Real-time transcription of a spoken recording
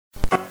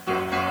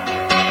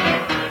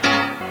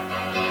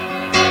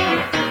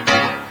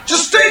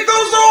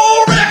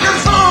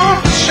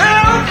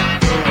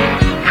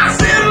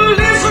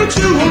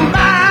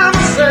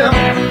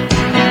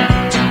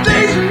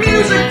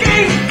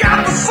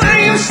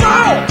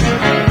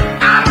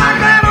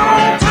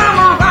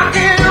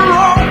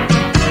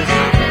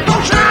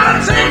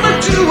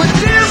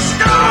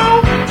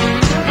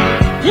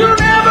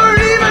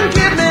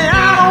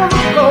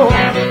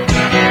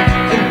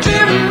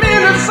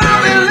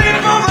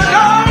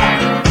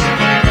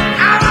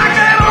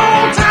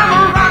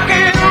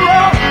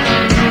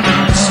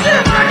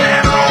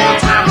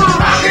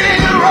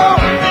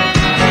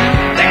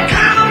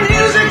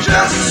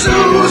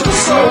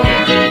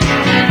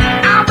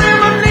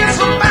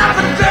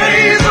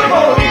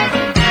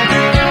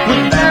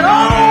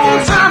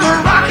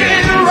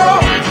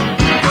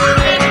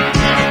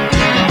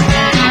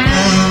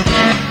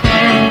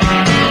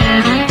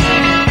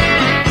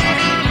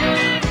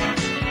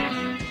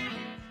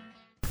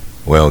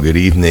Well, good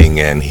evening,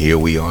 and here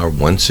we are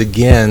once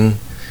again.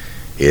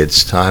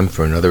 It's time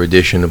for another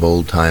edition of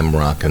Old Time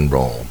Rock and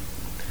Roll.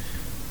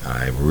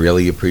 I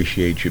really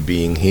appreciate you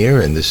being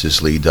here, and this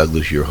is Lee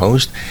Douglas, your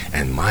host.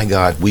 And my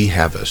God, we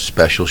have a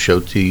special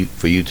show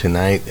for you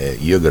tonight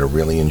you're going to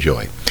really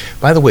enjoy.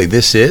 By the way,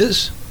 this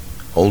is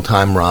Old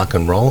Time Rock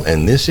and Roll,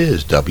 and this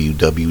is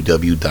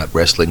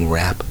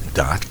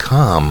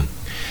www.wrestlingrap.com.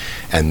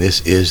 And this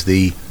is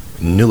the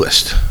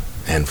newest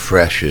and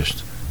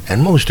freshest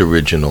and most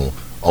original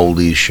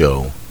oldies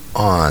show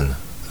on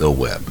the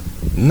web.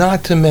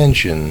 Not to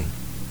mention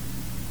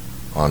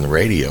on the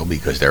radio,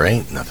 because there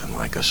ain't nothing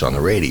like us on the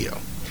radio.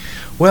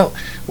 Well,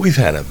 we've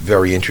had a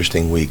very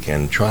interesting week,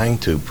 and trying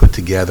to put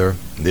together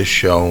this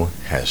show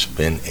has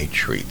been a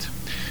treat,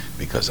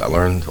 because I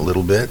learned a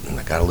little bit, and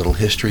I got a little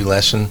history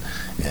lesson,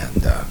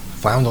 and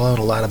found out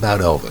a lot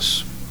about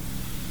Elvis,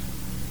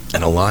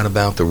 and a lot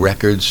about the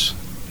records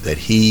that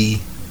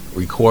he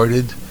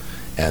recorded,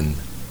 and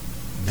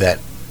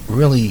that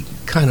really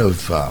kind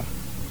of,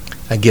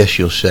 I guess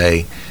you'll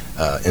say,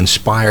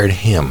 inspired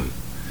him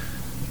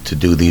to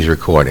do these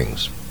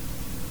recordings.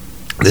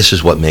 This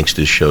is what makes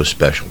this show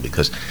special,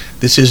 because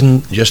this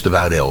isn't just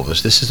about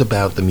Elvis. This is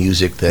about the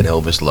music that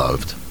Elvis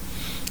loved.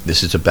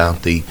 This is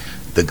about the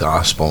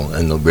gospel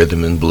and the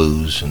rhythm and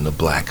blues and the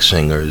black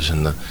singers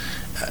and the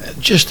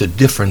just the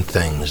different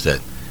things that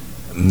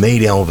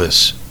made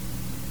Elvis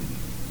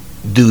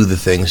do the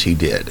things he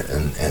did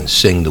and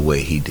sing the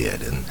way he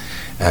did.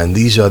 And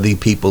these are the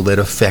people that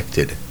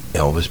affected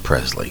Elvis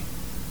Presley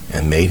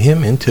and made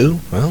him into,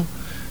 well,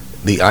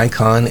 the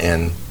icon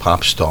and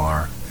pop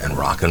star and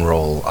rock and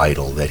roll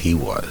idol that he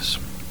was.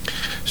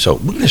 So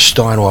we're going to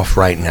start off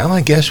right now,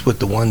 I guess, with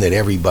the one that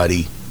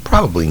everybody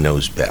probably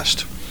knows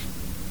best.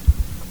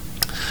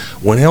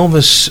 When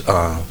Elvis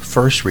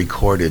first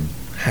recorded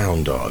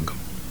Hound Dog,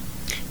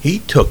 he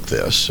took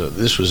this.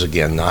 This was,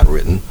 again, not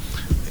written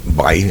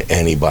by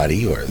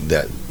anybody or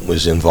that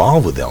was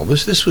involved with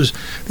Elvis. This was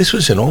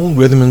an old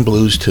rhythm and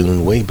blues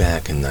tune way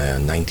back in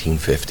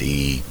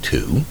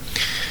 1952,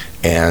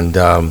 and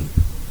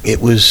it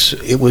was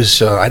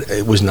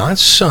not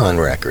Sun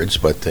Records,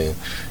 but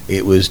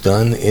it was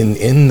done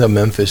in the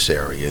Memphis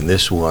area, and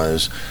this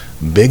was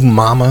Big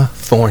Mama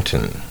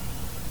Thornton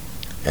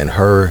and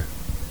her,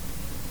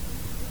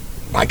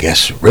 I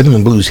guess, rhythm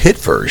and blues hit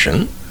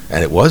version,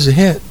 and it was a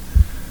hit,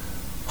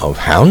 of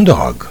Hound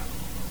Dog.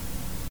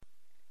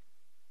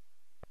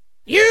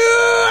 You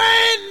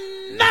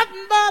ain't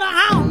nothing but a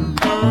hound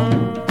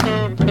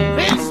dog,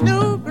 been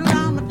snooping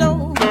around my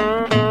door.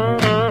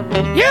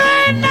 You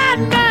ain't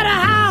nothing but a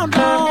hound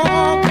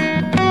dog,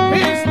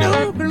 been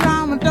snooping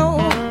around my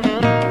door.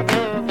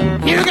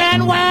 You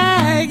can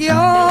wag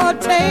your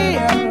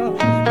tail,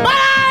 but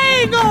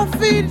I ain't gonna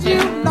feed you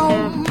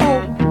no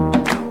more.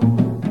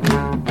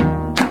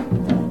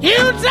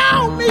 You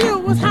told me you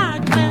was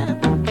hot, man,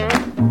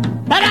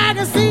 but I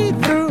can see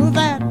through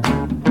that.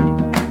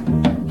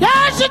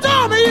 She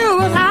told me you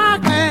was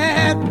hot,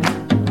 man,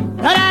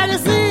 but I can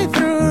see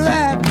through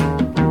that.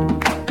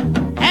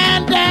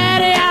 And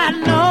Daddy, I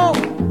know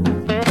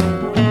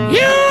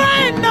you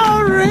ain't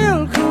no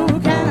real cool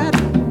cat.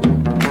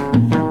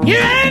 You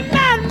ain't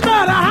nothing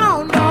but a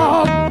hound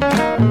dog,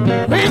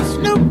 been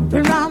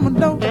snooping around my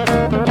door.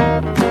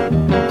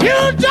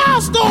 You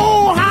just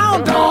old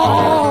hound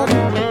dog,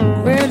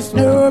 been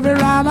snooping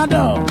around my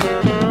door.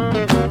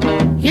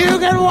 You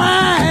can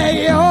wag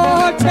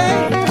your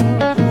tail,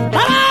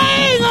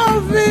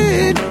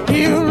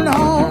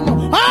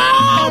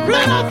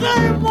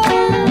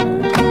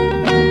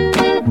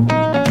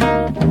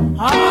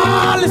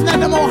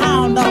 them old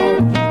hound dog.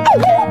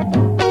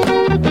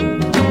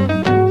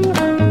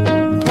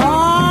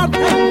 Oh,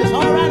 it's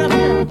all right up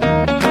here.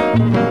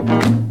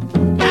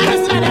 Now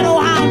listen to that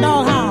old hound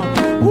dog hound.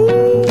 Ooh.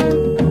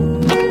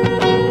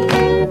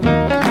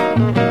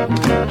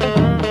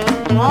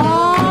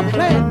 Oh,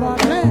 play it, boy,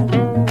 play it.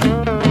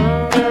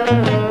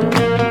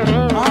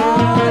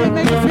 Oh, you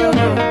make me feel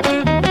good.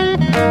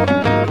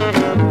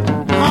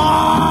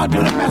 Oh, do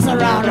the mess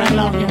around right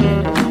along here.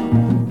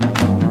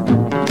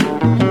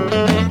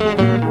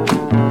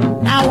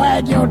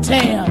 Your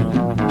tail.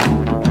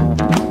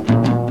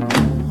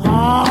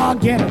 Oh,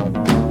 get it.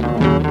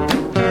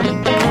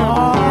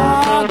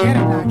 Oh, get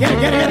it now.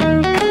 Get it.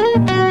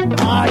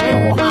 Oh, you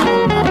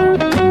hound dog.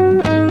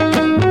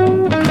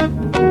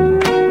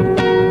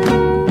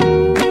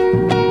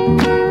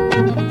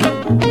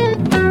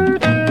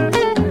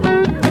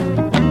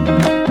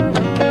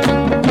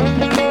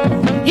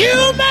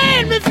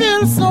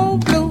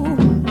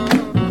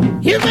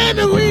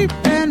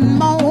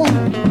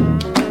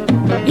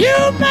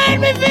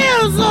 me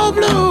feel so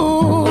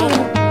blue.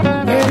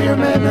 Yeah, you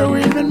make me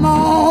weep and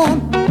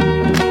moan.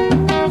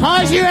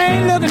 'Cause you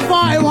ain't looking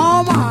for a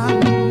woman.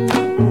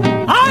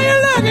 All you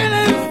looking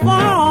is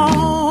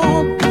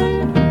for.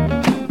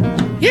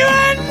 You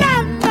ain't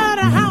nothing but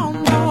a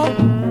hound dog.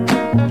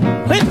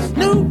 Quit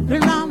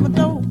snooping around my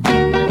door.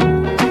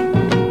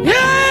 You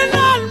ain't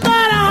nothing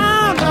but a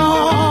hound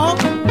dog.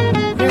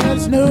 Quit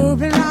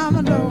snooping around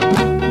my door.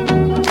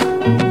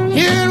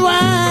 You can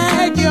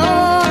wag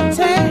your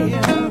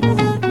tail,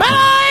 but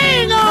I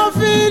ain't gonna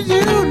feed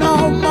you no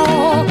more.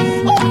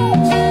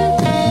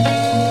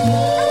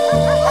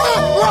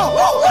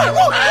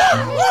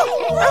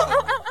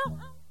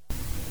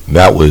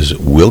 That was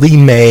Willie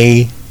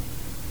Mae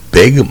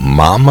Big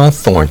Mama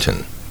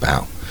Thornton,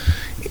 wow,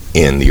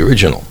 in the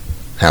original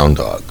Hound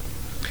Dog.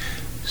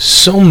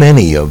 So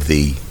many of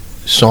the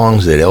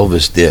songs that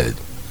Elvis did,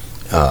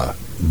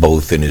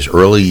 both in his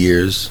early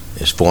years,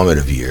 his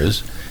formative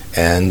years,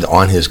 and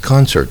on his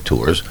concert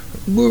tours,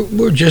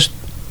 were just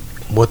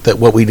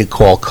what we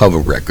call cover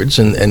records.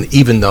 And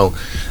even though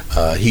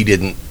he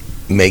didn't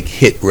make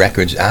hit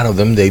records out of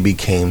them, they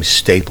became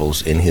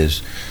staples in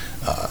his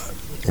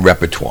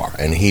repertoire,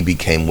 and he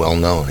became well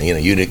known. You know,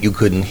 you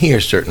couldn't hear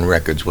certain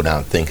records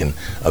without thinking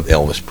of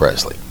Elvis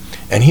Presley.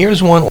 And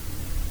here's one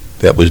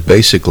that was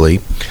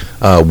basically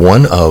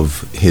one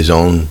of his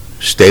own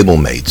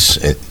stablemates,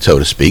 so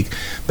to speak,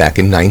 back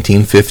in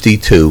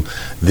 1952.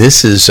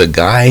 This is a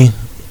guy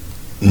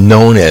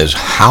known as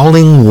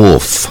Howling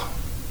Wolf,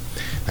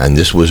 and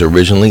this was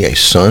originally a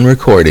Sun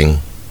recording,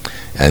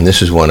 and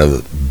this is one of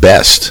the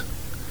best,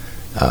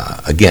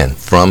 again,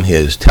 from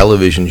his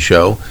television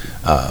show.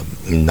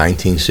 In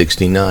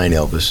 1969,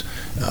 Elvis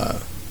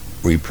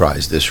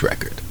reprised this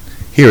record.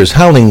 Here is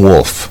Howling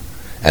Wolf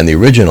and the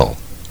original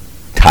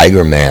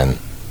Tiger Man.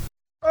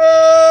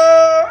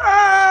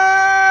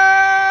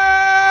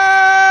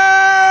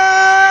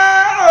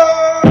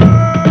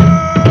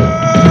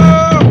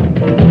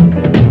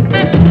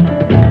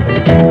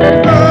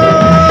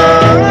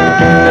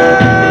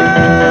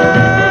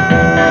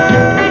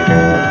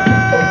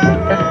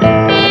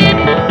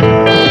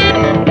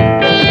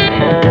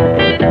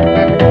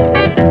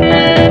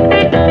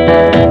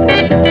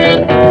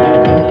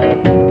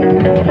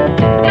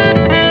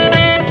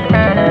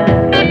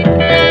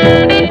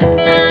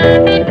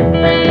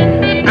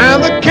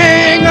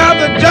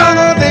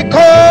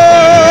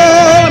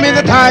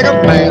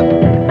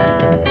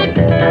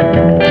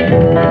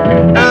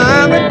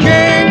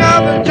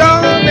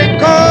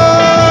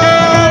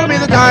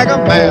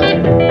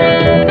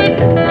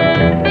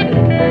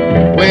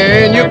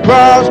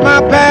 Cross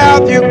my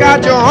path, you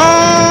got your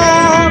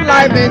own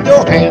life in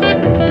your hand.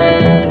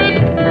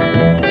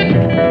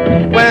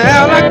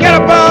 Well, I get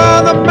up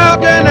on the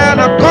mountain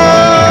and I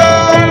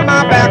call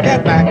my back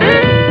at back.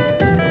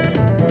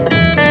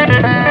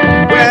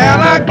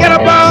 Well, I get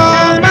up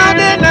on the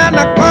mountain and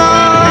I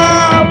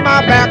call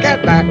my back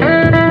at back.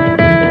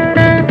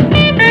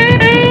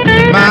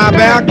 My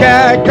back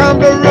cat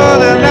comes a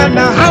running and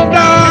the hound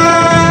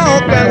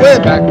dog went way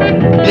back,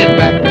 get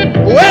back,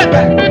 way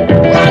back,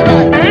 right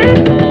back.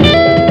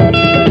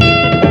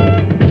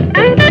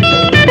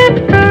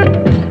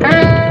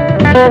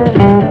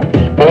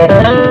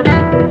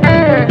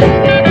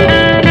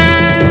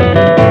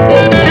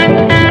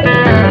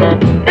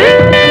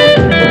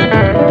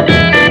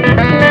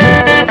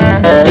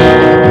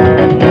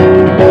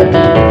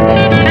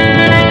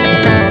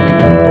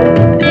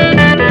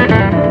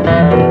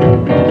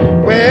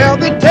 Well,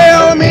 they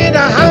tell me the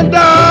hound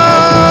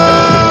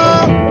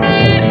dog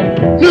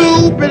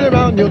snooping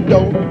around your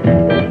door.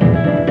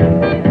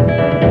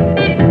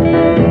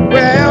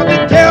 Well,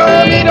 they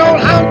tell me the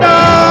hound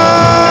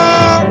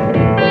dog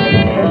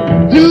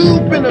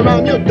snooping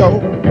around your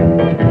door.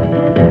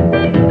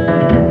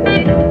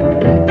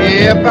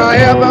 If I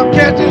ever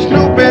catch you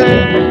snooping,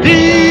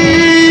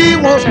 he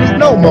won't snoop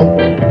no more.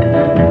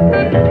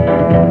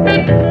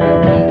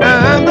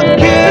 I'm the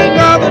king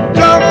of the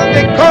jungle,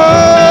 they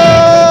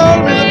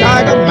call me the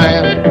Tiger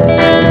Man.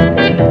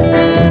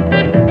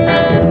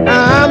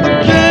 I'm the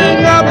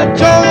king of the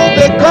jungle,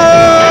 they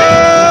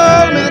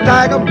call me the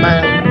Tiger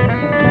Man.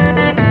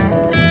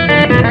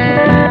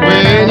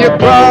 When you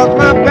cross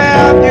my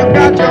path, you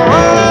got your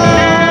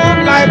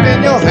own life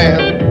in your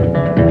hand.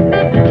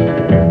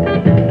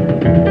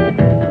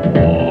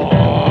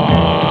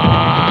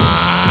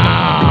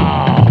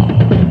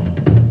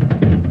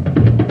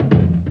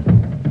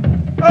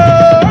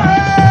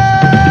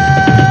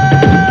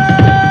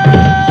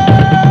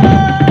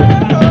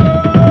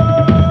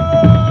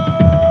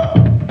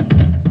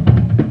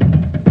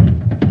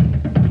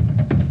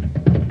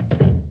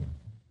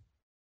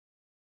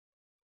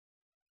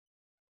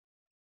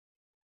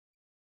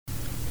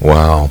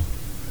 Wow.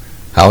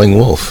 Howling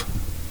Wolf,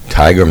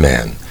 Tiger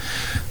Man.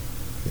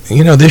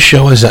 You know, this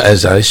show, as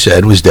I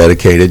said, was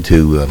dedicated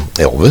to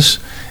Elvis,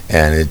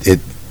 and it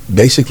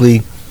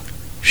basically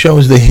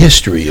shows the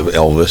history of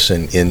Elvis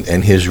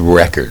and his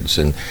records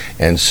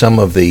and some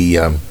of the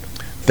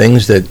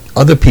things that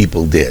other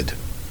people did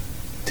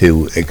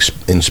to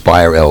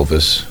inspire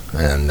Elvis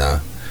and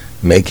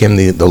make him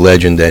the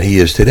legend that he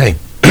is today.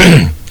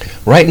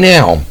 Right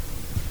now,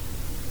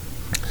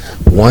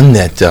 one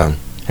that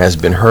has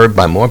been heard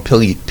by more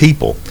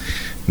people,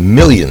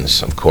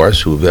 millions, of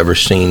course, who have ever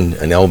seen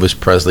an Elvis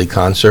Presley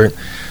concert.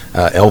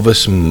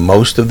 Elvis,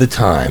 most of the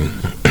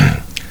time,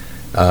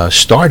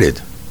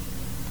 started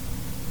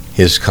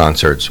his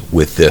concerts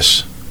with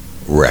this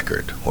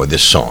record or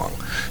this song.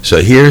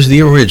 So here's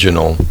the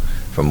original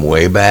from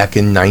way back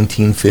in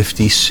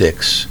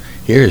 1956.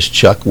 Here's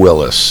Chuck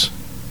Willis,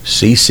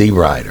 C.C.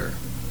 Rider.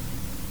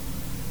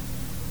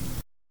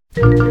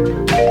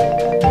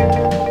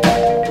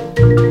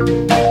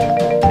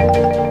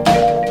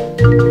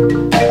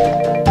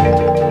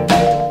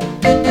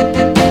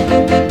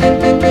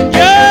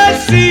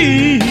 Yes,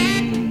 C.C.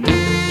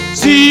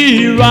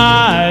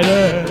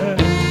 Rider,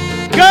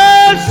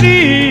 go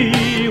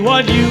see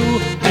what you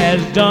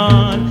has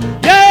done.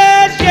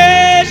 Yes,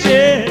 yes,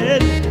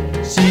 yes,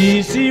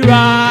 C.C.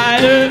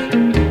 Rider,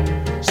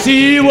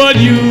 see what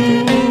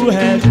you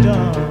has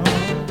done.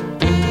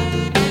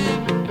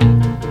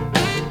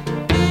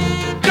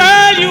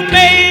 Girl, you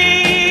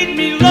made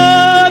me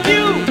love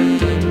you.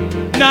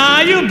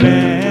 Now your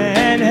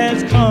man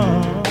has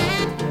come.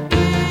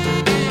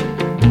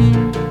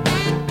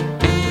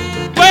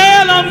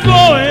 Well, I'm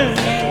going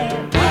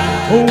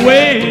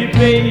away,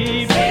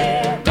 baby,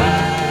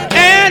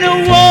 and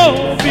I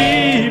won't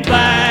be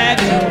back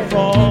till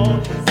fall.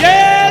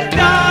 Yes,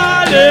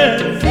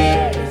 darling,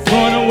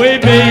 going away,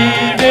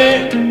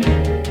 baby,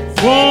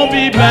 won't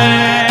be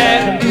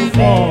back till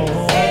fall.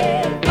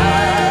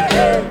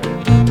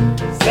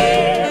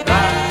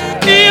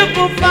 If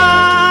I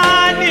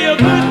find me a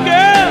good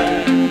girl,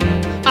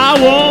 I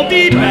won't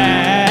be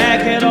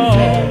back at all.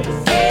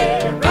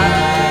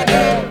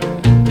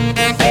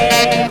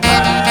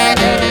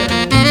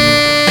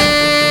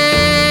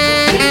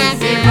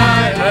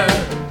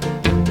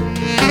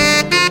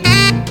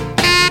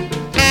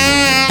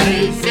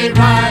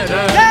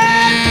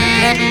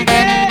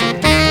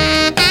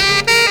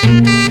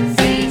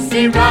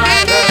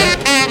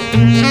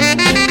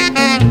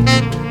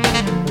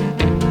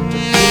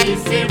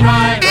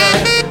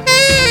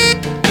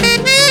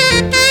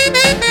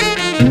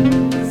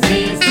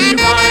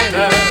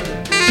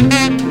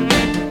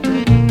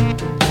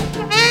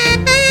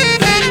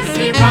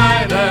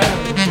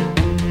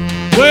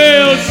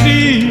 Well,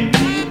 see,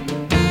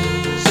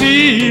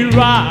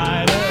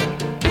 Rider,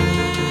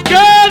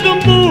 girl, the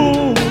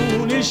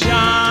moon is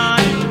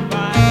shining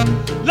bright.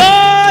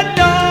 Lord,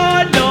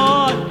 Lord,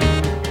 Lord,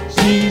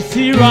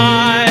 see,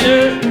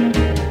 Rider,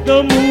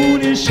 the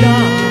moon is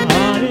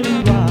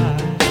shining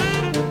bright.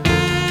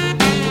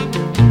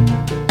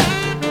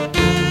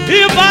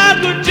 If I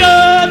could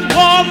just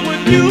walk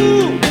with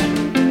you,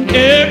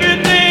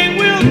 everything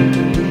will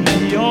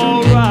be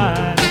alright.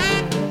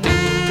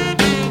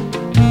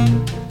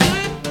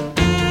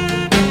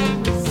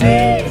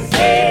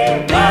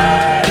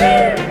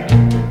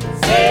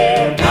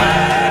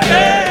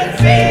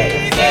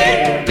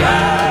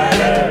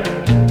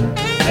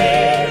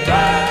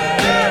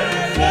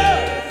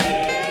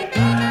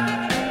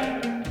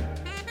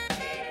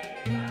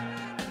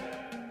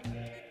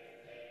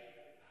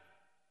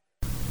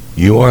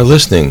 You are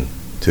listening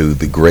to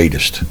the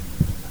greatest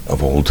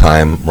of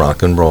old-time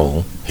rock and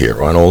roll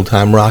here on Old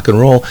Time Rock and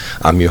Roll.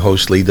 I'm your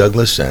host, Lee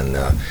Douglas, and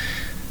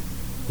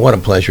what a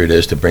pleasure it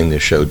is to bring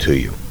this show to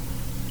you.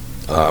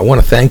 I want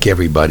to thank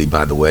everybody,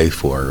 by the way,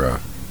 for a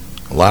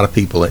lot of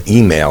people that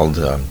emailed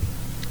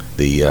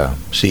the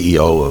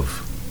CEO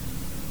of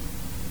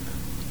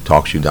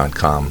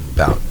TalkShoe.com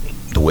about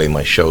the way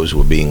my shows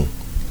were being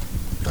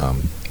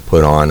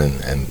put on,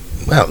 and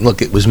well,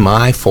 look, it was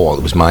my fault.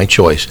 It was my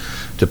choice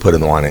to put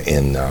it on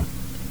in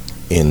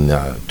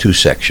two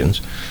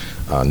sections,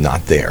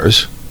 not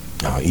theirs.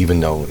 Even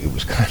though it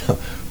was kind of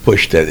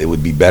pushed that it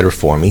would be better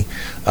for me,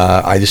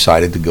 I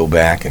decided to go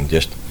back and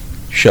just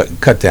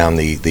cut down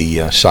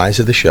the size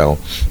of the show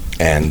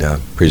and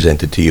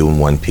present it to you in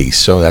one piece.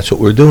 So that's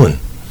what we're doing.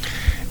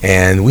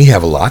 And we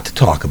have a lot to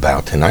talk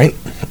about tonight.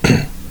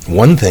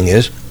 One thing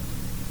is,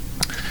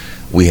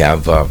 we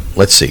have,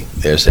 let's see,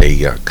 there's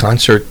a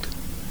concert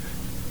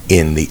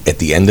at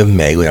the end of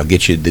May. I'll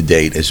get you the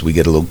date as we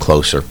get a little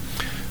closer,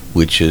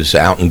 which is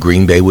out in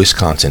Green Bay,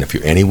 Wisconsin. If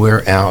you're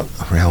anywhere out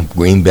around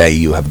Green Bay,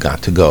 you have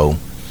got to go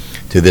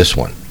to this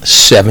one.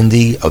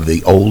 70 of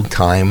the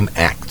old-time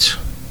acts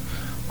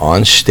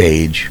on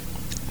stage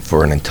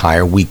for an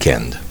entire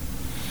weekend.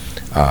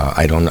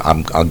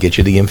 I'll get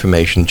you the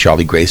information.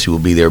 Charlie Gracie will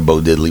be there.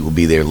 Bo Diddley will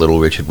be there. Little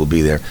Richard will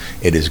be there.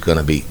 It is going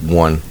to be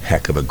one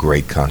heck of a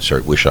great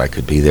concert. Wish I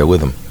could be there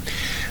with them.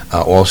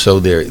 Also,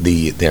 there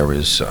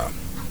is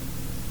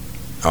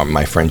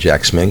my friend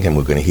Jack Smink, and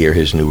we're going to hear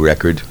his new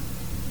record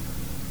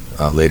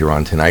later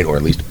on tonight, or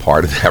at least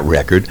part of that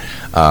record.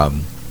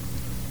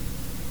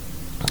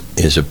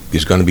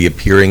 Is going to be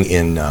appearing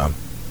in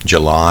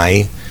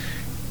July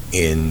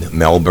in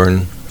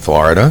Melbourne,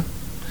 Florida,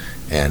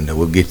 and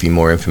we'll give you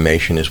more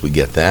information as we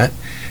get that.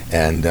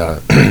 And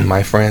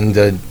my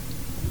friend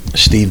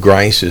Steve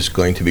Grice is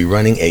going to be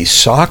running a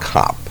sock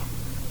hop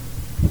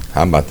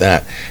How about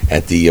that?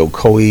 At the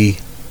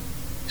Ocoee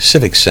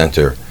Civic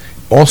Center,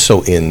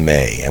 also in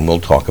May, and we'll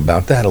talk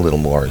about that a little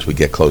more as we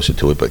get closer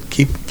to it, but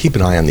keep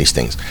an eye on these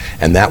things.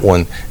 And that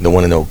one, the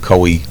one in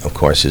Ocoee, of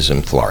course, is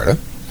in Florida.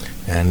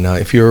 And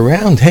if you're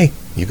around, hey,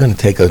 you're going to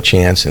take a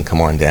chance and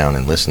come on down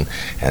and listen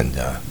and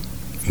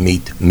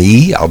meet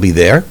me. I'll be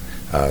there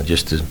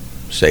just to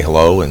say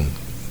hello and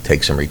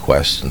take some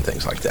requests and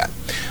things like that.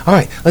 All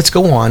right, let's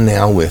go on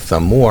now with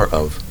more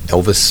of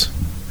Elvis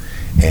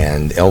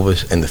and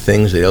the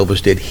things that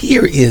Elvis did.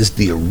 Here is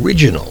the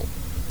original.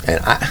 And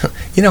I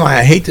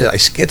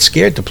get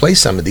scared to play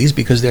some of these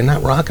because they're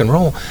not rock and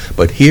roll.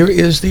 But here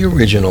is the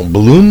original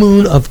Blue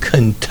Moon of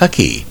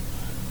Kentucky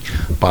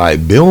by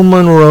Bill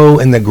Monroe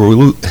and the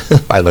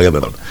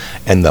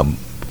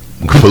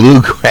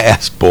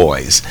Bluegrass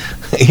Boys.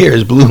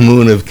 Here's Blue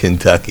Moon of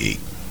Kentucky.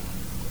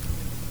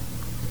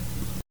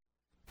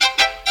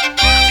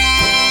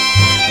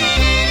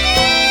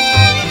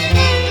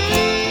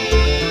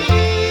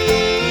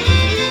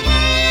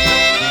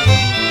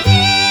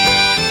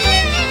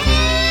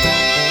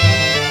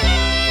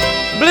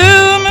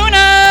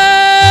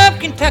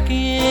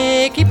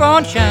 Keep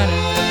on shining,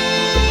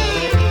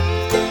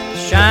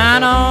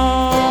 shine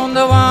on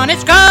the one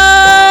that's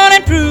gone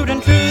and proved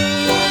untrue.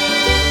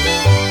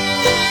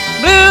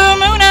 Blue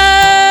moon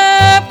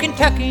of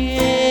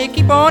Kentucky,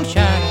 keep on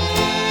shining,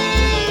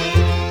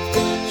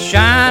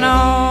 shine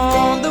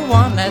on the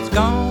one that's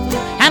gone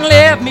and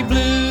left me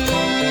blue.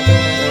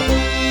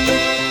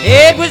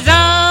 It was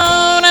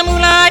on a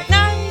moonlight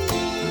night,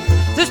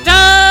 the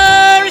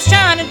stars were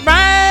shining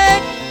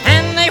bright,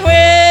 and they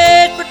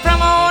whispered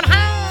from on high,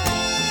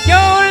 your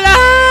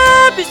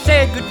love has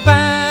said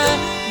goodbye.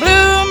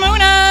 Blue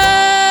moon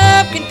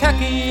of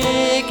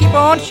Kentucky, keep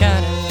on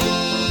shining,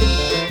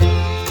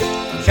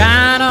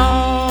 shine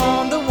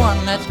on the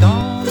one that's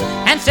gone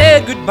and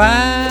said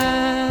goodbye.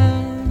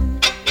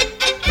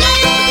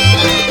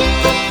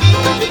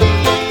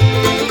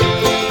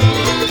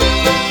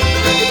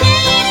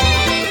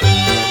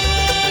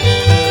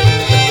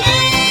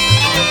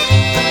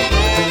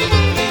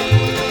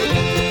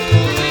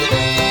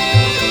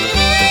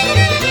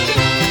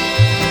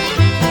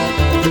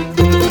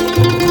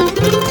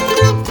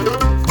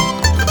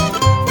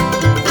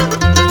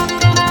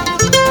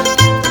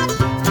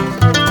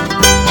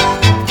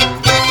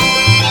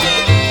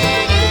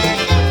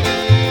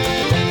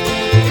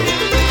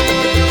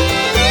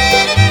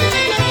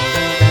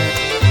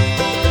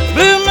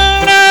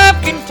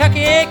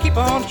 Keep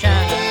on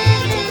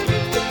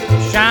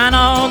shining, shine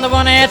on the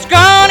one that's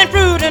gone and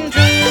proved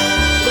untrue.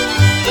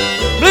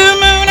 Blue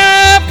moon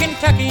of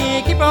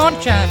Kentucky, keep on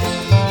shining,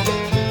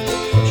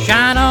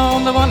 shine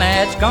on the one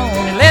that's gone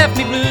and left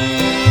me blue.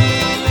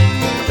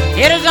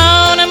 It is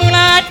on a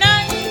moonlight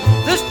night,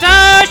 the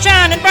stars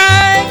shining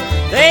bright,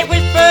 they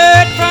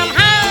whispered from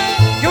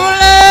high, your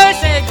love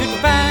said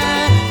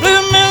goodbye.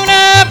 Blue moon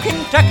of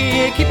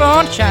Kentucky, keep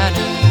on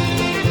shining,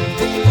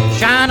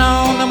 shine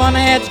on the one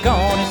that's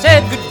gone and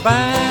said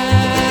goodbye.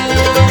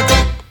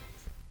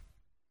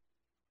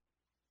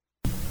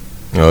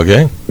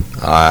 Okay.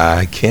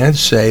 I can't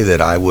say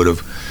that I would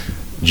have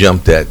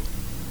jumped at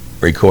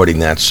recording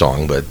that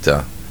song, but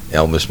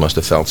Elvis must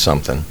have felt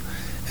something.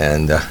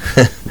 And,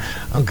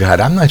 oh, God,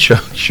 I'm not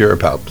sure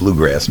about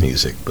bluegrass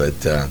music, but,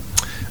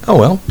 oh,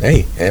 well,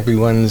 hey,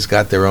 everyone's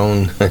got their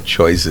own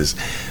choices.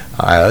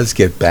 Let's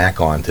get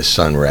back on to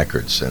Sun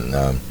Records.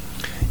 And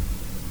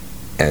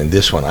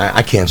this one,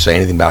 I can't say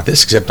anything about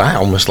this, except I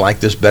almost like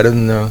this better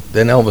than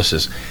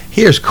Elvis's.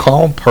 Here's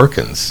Carl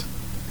Perkins.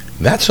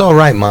 That's All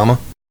Right, Mama.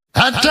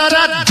 That's all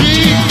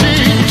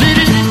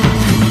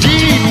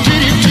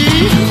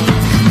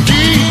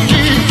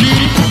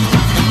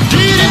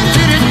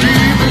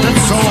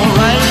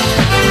right.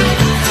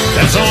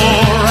 That's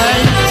all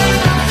right.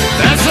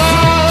 That's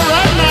all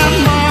right now,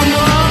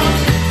 mama.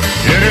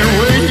 Any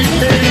way you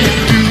do.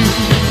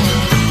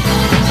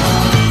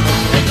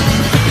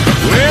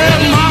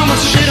 Well, mama,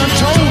 she done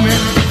told me.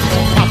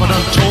 Papa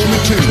done told me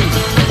too.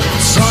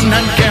 Son,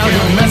 that gal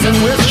you're messing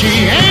with, she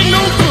ain't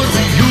no good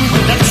for you.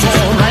 But that's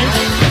all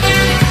right.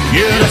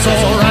 Yeah, that's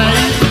all right.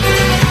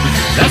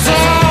 That's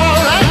all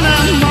right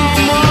now,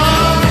 mama.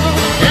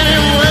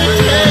 Any way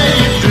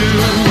you do.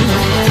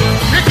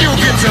 Pick your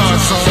guitar,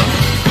 son.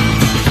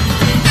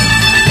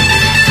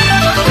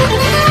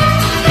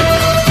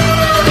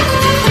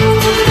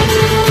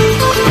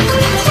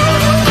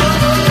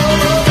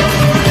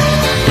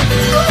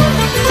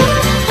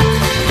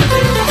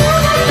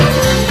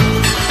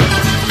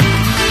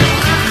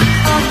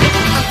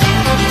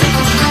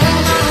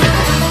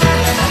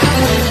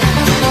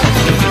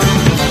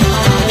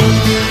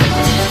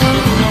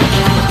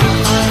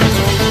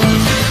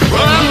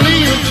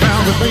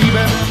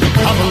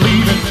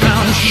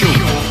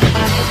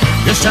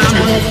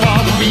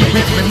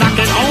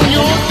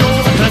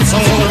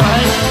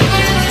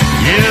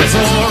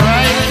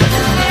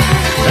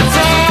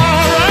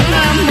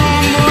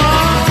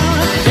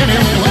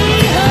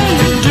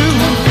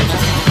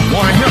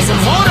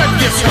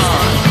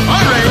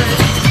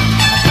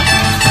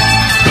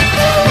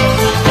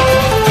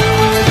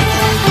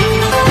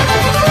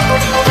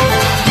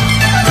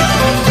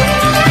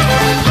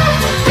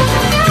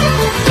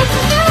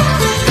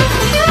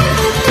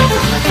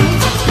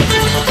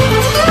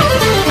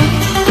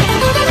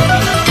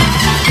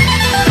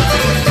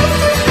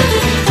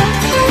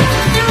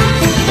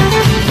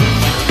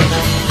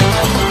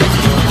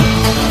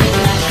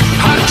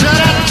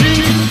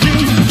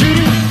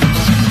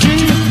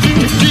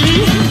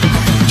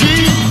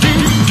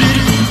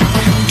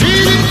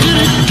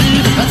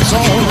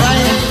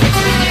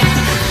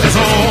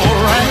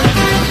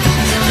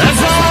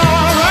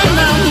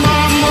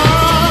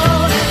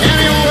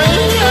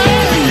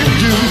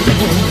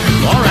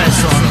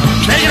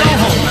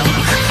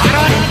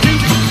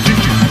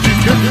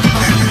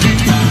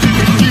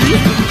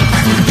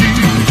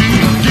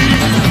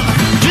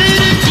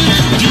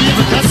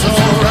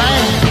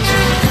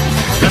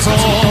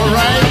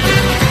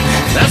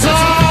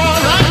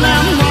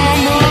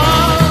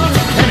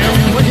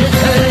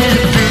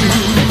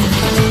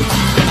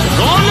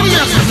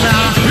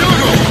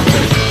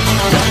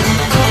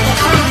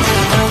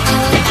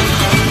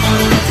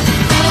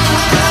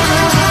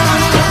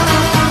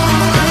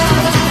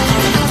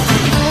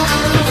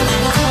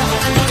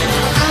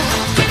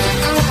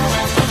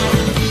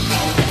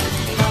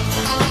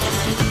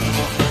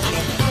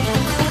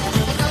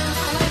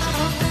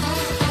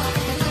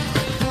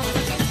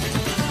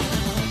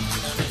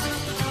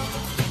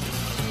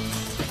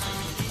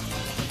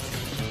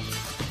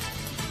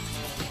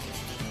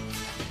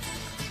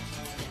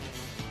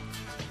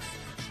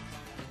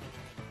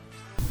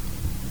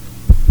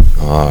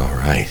 All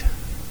right.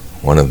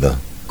 One of the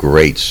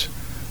greats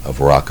of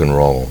rock and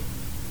roll,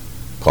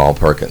 Carl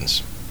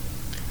Perkins.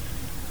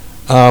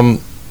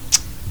 Friend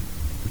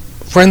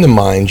of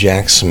mine,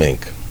 Jack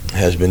Smink,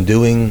 has been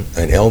doing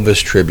an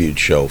Elvis tribute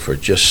show for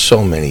just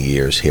so many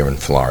years here in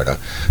Florida,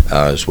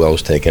 as well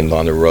as taking it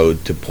on the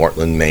road to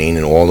Portland, Maine,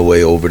 and all the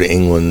way over to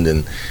England,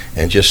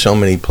 and just so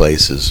many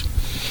places.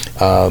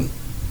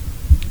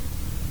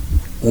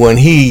 When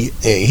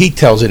he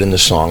tells it in the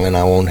song, and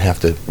I won't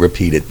have to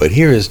repeat it, but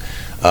here is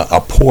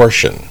a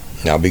portion.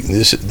 Now,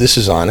 this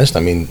is honest. I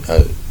mean,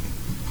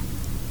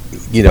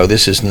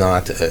 this is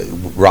not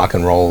rock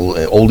and roll.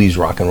 Oldies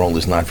rock and roll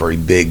is not very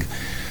big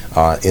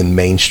in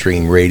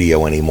mainstream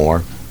radio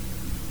anymore.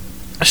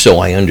 So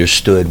I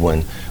understood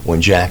when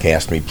Jack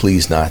asked me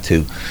please not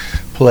to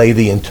play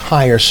the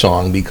entire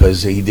song,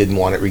 because he didn't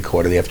want it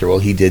recorded. After all,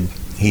 he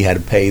had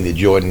to pay the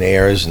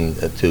Jordanaires and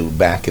to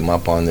back him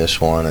up on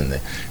this one,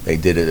 and they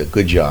did a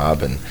good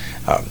job. And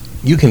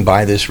you can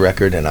buy this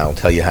record, and I'll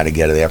tell you how to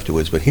get it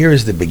afterwards. But here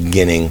is the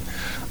beginning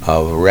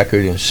of a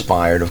record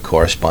inspired, of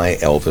course, by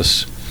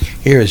Elvis.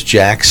 Here is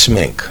Jack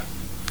Smink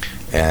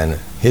and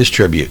his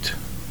tribute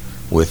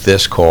with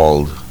this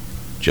called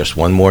Just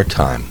One More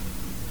Time.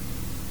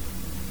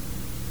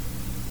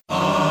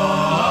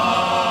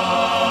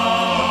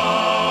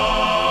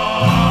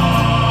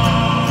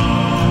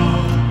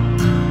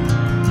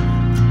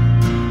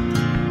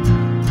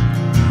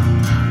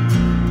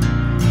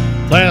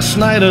 Last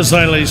night as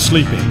I lay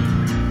sleeping,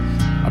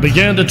 I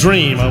began to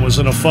dream I was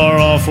in a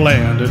far-off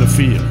land in a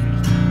field.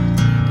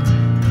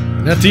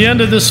 And at the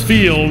end of this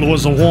field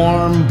was a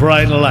warm,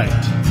 bright light.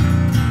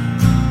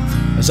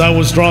 As I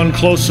was drawn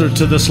closer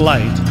to this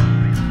light,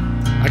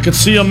 I could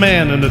see a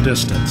man in the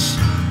distance.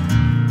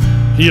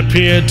 He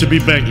appeared to be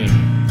begging,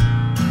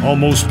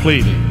 almost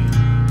pleading,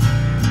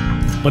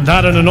 but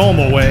not in a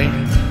normal way.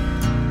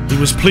 He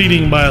was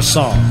pleading by a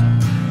song.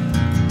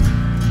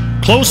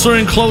 Closer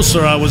and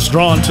closer I was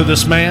drawn to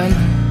this man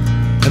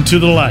and to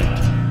the light.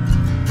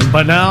 And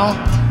by now,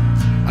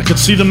 I could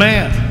see the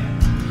man,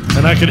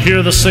 and I could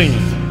hear the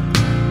singing.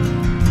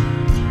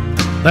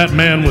 That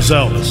man was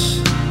Elvis.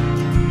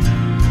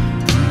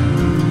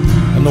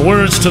 And the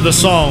words to the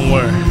song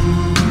were,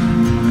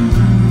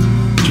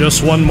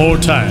 just one more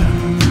time.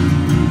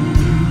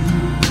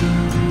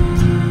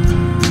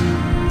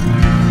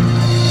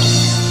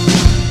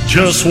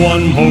 Just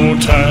one more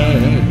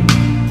time.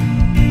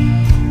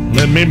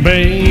 Let me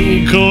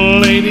make a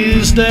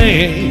lady's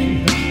day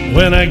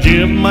when I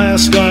give my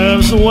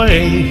scarves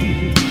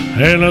away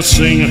and I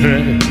sing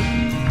her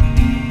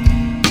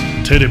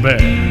teddy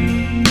bear.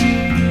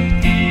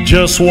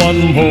 Just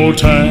one more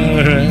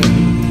time.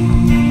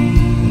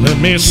 Let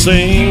me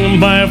sing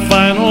my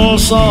final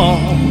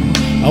song.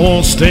 I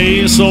won't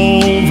stay so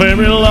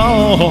very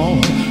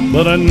long,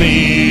 but I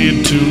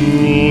need to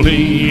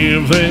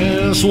leave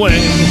this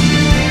way.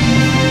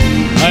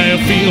 I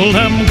feel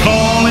I'm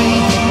calling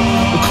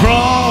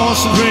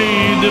across the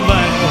great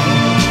divide.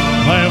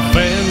 My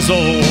fans all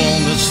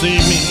want to see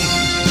me,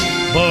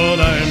 but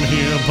I'm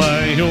here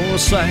by your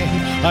side.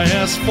 I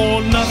asked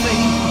for nothing,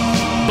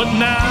 but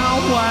now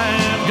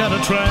I've got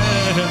to try.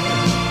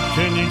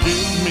 Can you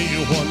give me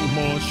one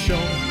more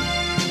show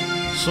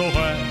so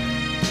I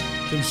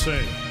can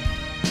say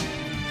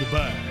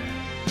goodbye?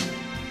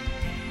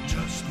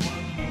 Just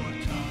one more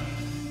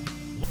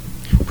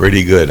time.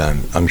 Pretty good.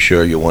 I'm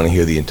sure you want to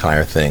hear the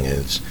entire thing.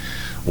 It's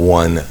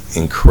one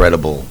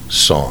incredible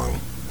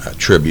song, a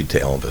tribute to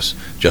Elvis.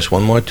 Just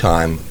One More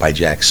Time by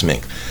Jack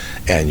Smink.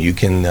 And you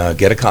can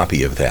get a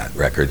copy of that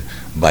record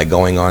by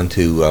going on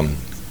to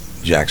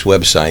Jack's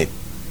website.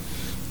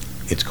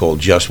 It's called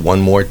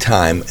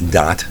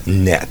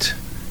justonemoretime.net.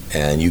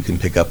 And you can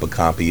pick up a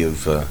copy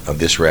of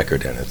this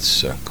record, and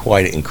it's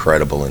quite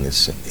incredible in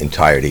its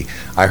entirety.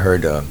 I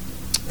heard a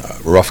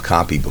rough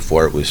copy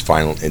before it was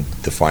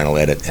the final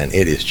edit, and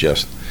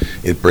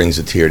it brings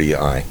a tear to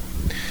your eye.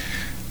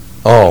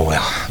 Oh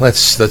well,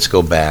 let's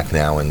go back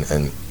now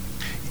and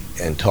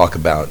talk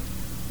about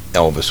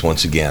Elvis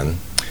once again.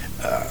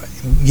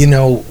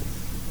 You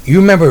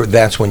remember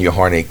That's When Your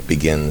Heartache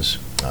Begins.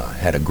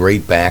 Had a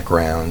great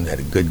background, had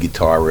a good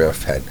guitar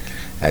riff,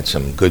 had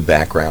some good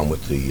background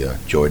with the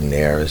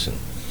Jordanaires. And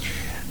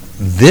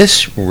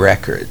this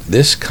record,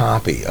 this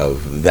copy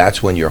of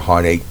That's When Your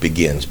Heartache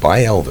Begins by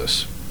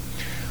Elvis,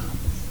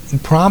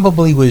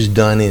 probably was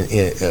done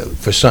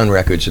for Sun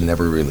Records and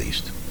never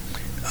released.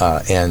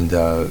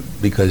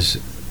 Because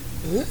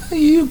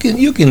you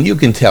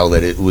can tell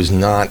that it was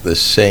not the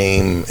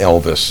same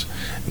Elvis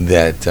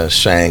that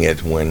sang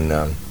it when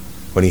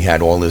he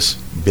had all this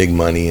big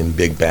money and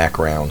big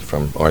background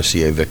from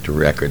RCA Victor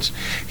Records.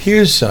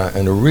 Here's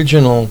an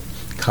original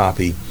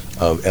copy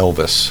of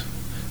Elvis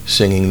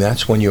singing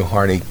That's When Your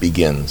Heartache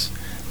Begins.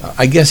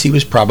 I guess he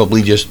was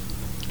probably just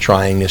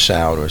trying this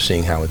out or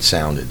seeing how it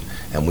sounded,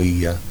 and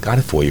we got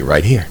it for you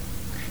right here.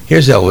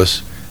 Here's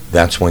Elvis,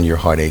 That's When Your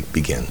Heartache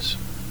Begins.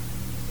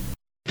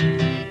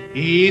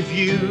 If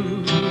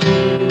you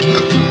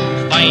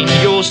find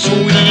your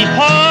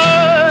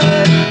sweetheart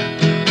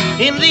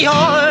in the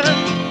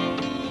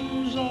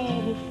arms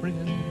of a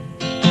friend,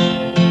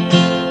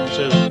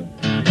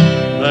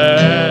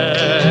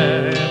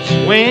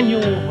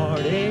 your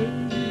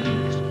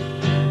heartaches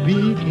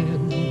begin.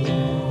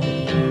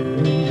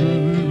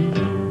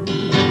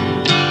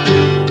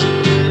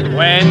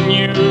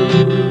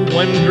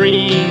 When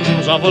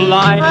dreams of a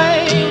life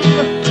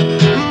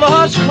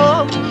must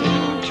come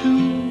to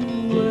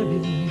an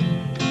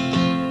end,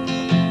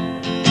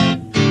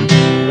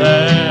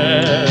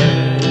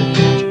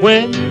 that's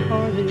when your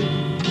heartaches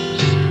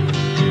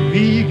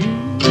begin.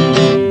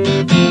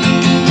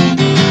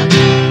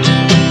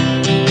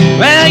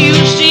 Well, you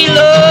see,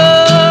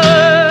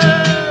 love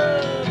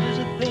is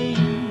a thing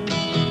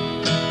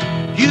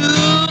you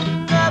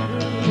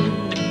never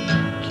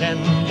can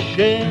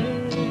share.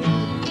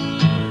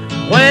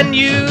 When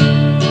you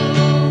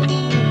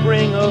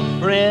bring a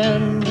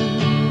friend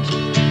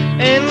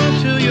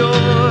into your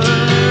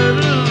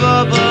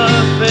love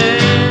affair,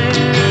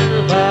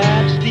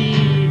 that's the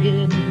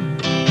end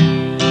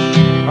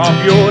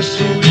of your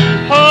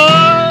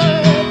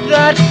sweetheart.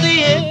 That's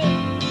the end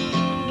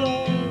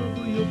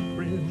of your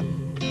friend.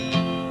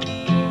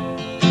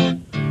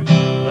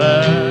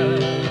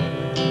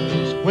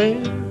 That's when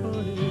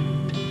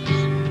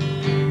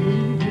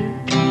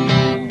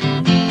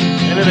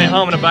and then they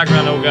hum in the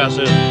background, the old guy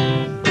says,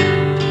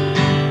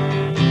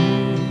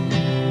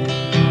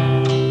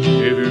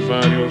 if you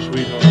find your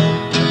sweetheart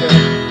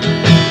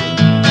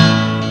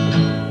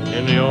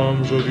in the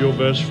arms of your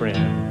best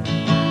friend,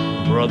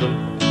 brother,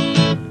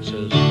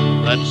 says,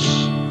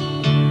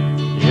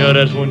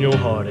 that's when your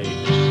heartaches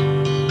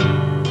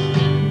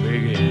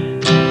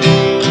begin.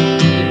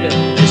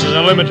 He says,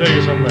 now let me tell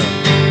you something else.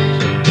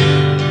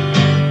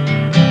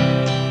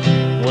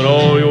 When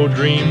all your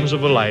dreams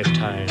of a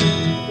lifetime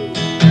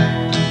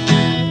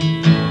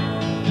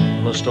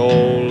must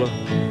all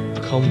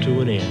come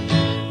to an end.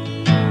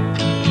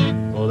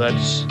 Oh,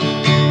 that's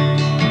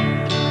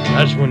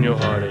when your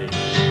heartaches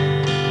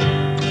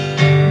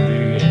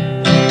begin.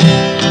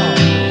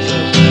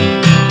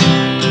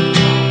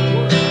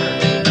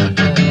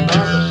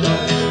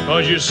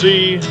 Cause you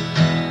see,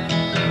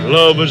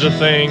 love is a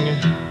thing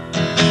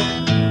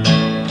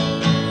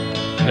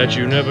that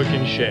you never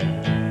can share.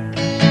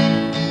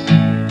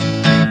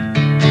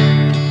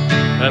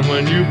 And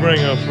when you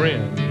bring a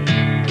friend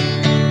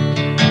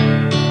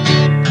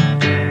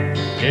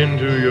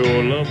into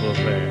your love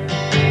affair,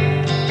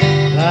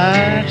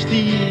 that's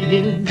the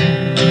end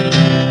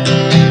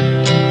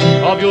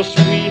of your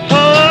sweetheart.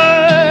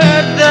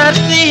 That's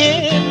the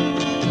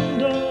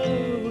end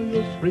of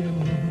your friend.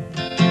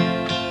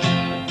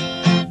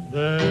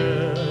 That's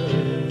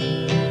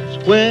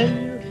when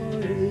your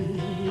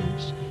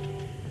heartaches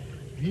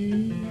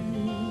begin.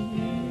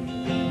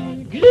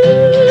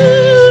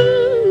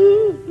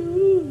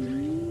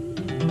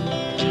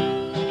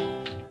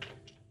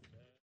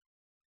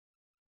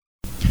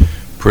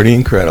 Pretty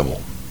incredible.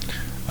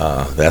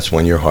 That's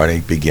when your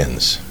heartache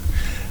begins.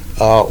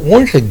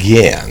 Once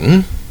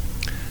again,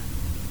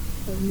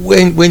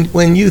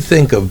 when you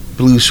think of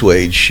blue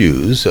suede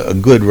shoes, a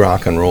good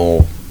rock and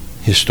roll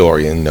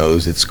historian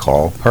knows it's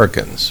Carl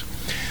Perkins.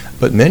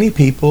 But many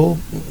people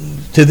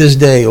to this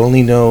day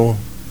only know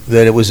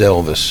that it was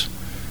Elvis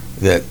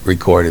that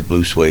recorded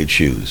Blue Suede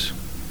Shoes.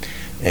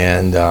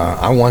 And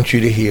I want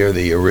you to hear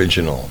the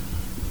original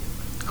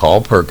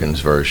Carl Perkins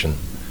version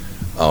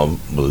of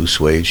Blue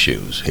Suede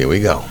Shoes. Here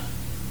we go.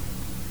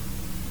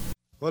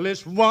 Well,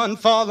 it's 1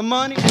 for the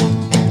money,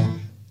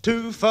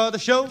 2 for the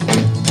show,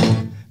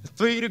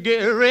 3 to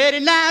get ready.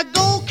 Now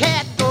go,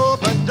 cat, go,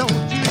 but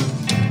don't you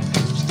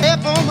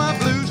step on my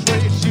blue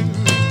suede shoes.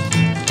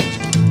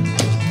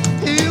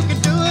 You can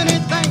do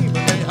anything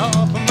but lay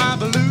off of my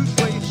blue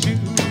suede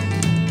shoes.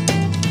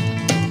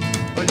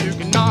 Well, you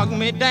can knock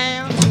me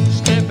down,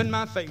 step in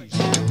my face,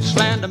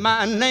 slander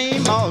my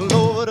name all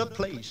over the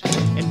place,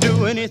 and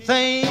do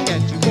anything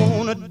that you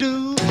wanna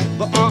do.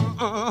 But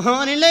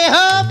honey, lay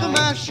off of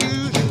my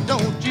shoes and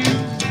don't you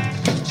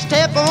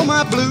step on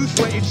my blue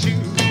suede shoes.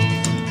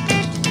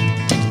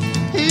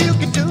 You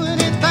can do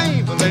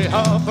anything but lay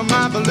off of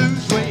my blue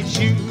suede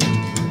shoes.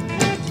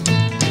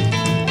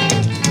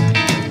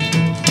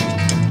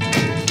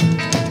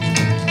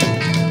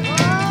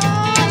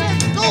 Oh,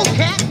 let's go,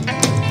 cat.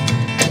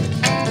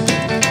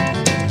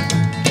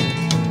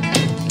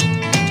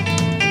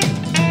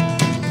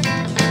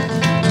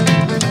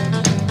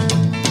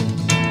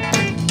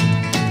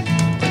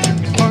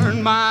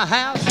 My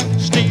house,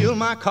 steal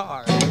my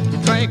car,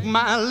 drink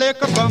my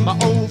liquor from my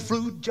old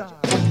fruit jar,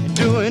 and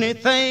do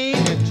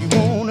anything that you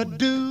wanna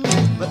do.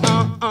 But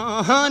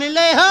honey,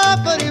 lay off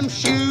of them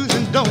shoes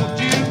and don't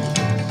you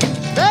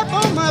step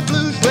on my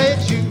blue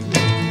suede shoes.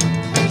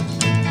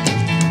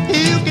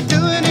 You can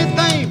do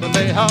anything but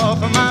lay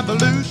off of my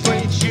blue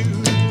suede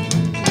shoes.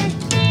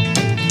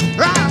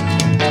 Right.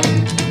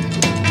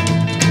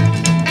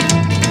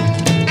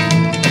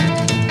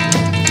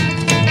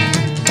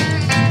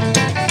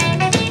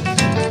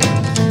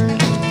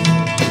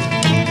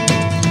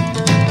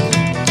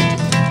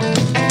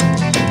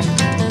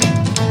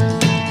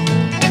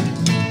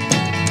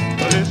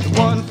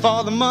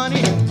 For the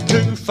money,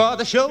 2 for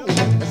the show,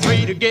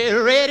 3 to get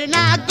ready.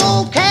 Now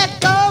go, cat,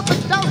 go, but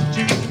don't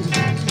you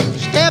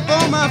step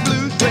of my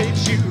blue suede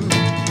shoes.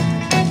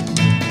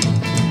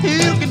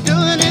 You can do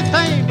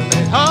anything but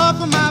lay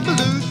off of my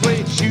blue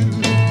suede shoes.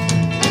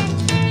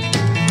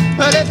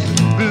 But it's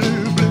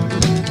blue, blue,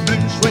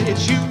 blue suede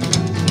shoes.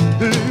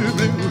 Blue,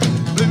 blue,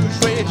 blue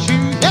suede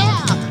shoes.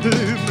 Yeah,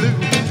 blue, blue,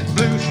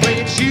 blue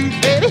suede shoes,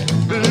 baby.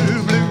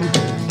 Blue, blue,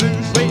 blue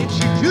suede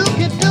shoes. You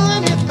can do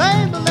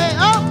anything but lay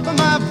off of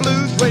my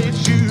blue suede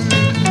shoes.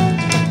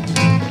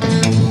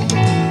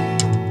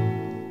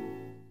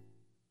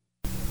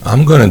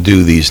 I'm going to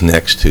do these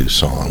next two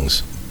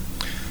songs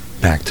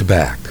back to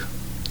back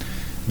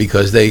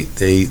because they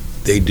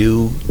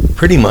do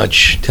pretty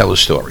much tell a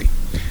story.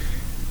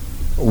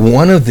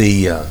 One of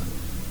the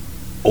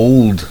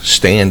old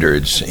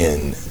standards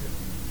in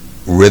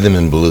rhythm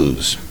and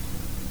blues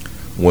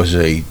was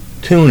a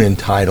tune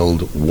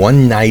entitled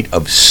One Night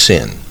of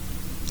Sin,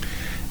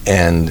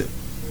 and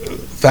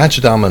Fats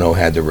Domino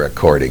had the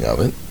recording of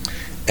it.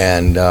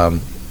 And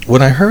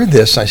when I heard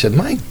this, I said,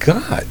 my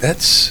God,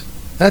 that's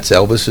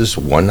Elvis's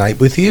One Night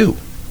with You.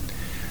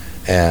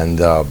 And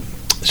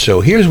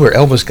so here's where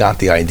Elvis got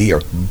the idea.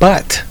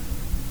 But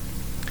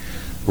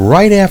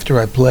right after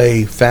I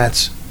play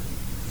Fats'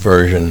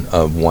 version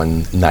of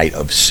One Night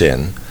of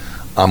Sin,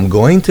 I'm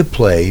going to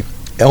play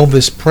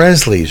Elvis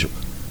Presley's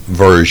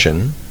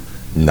version,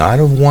 not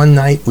of One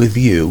Night with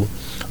You,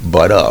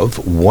 but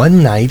of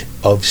One Night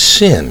of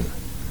Sin.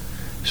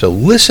 So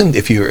listen,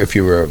 if you're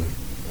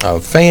a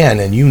fan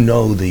and you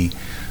know the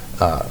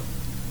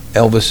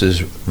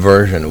Elvis's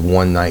version of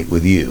One Night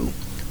with You,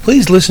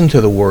 please listen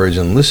to the words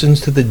and listen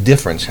to the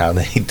difference, how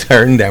they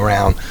turned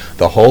around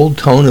the whole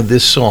tone of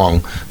this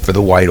song for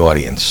the white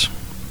audience.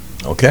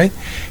 Okay?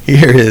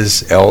 Here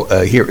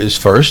is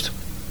first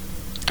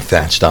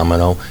Fats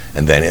Domino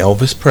and then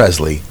Elvis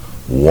Presley,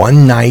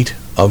 One Night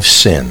of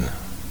Sin.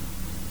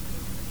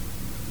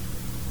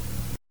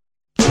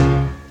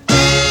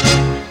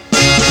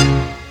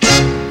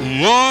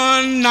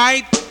 One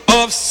night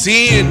of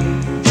sin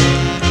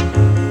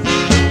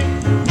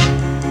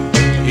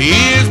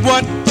is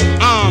what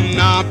I'm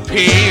not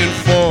paying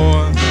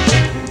for.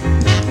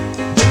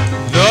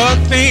 The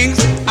things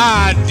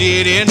I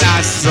did and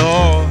I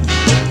saw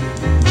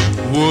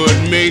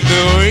would make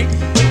the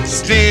earth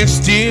stand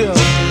still.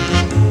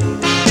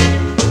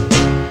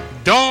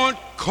 Don't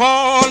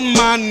call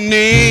my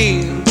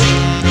name.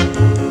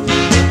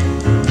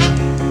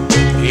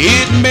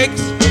 It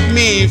makes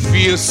me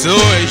feel so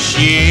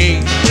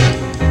ashamed.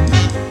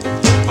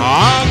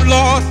 I've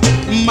lost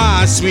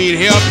my sweet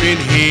helping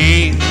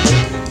hand.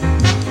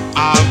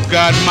 I've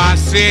got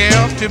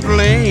myself to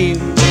blame.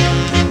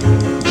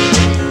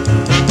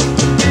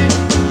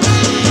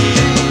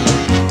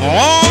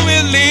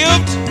 Always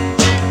lived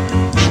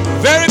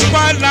very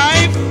quiet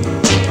life.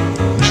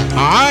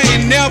 I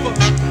ain't never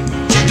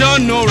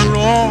done no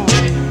wrong.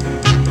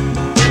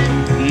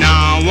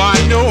 Now I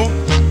know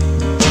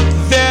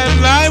that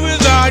life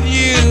without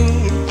you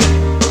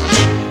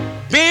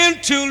been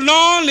too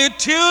lonely,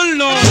 too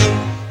long.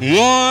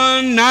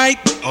 One night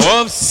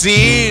of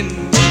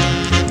sin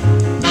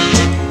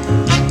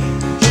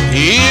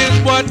is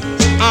what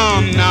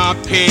I'm not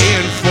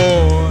paying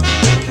for.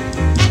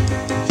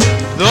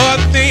 The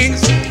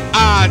things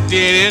I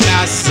did and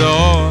I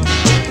saw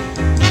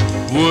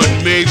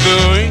would make the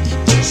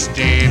earth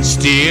stand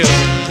still.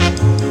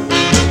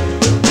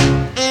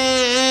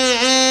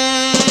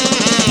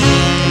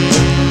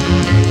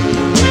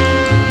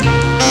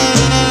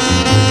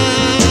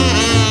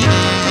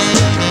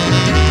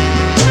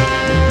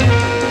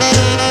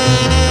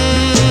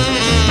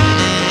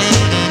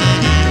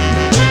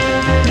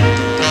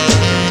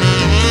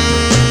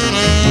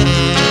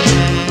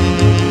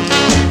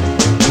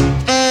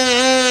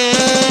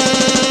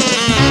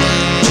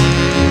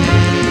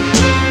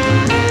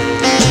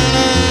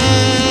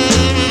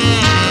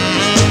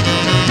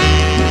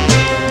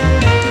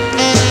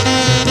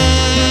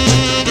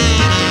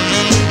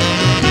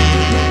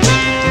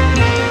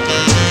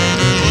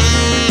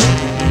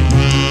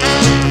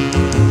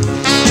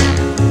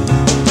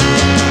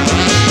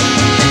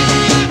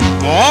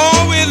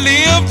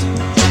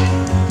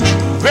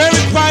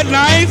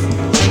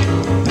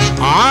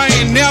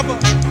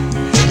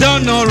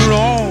 Done no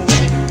wrong.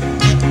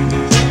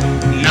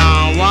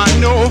 Now I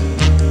know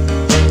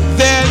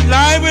that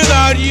life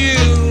without you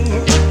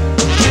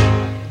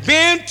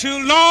been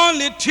too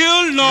lonely,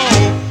 too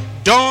long.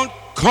 Don't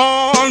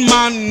call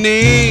my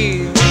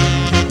name.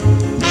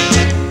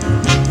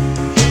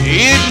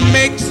 It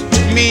makes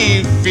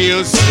me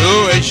feel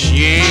so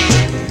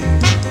ashamed.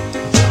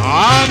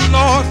 I've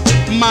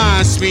lost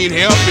my sweet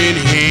helping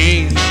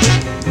hand.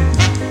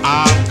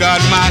 I've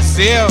got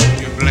myself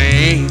to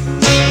blame.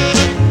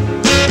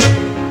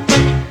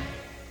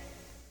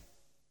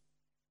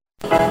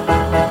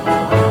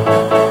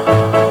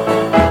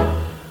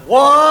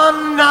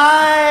 One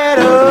night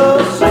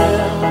of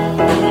sin,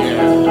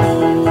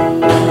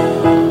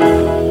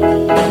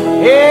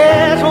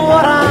 is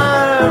what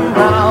I'm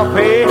now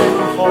paying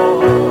for.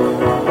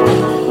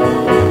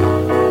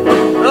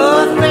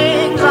 The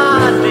things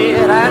I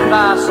did and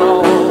I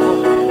saw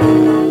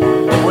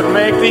would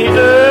make the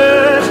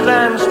earth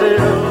stand still.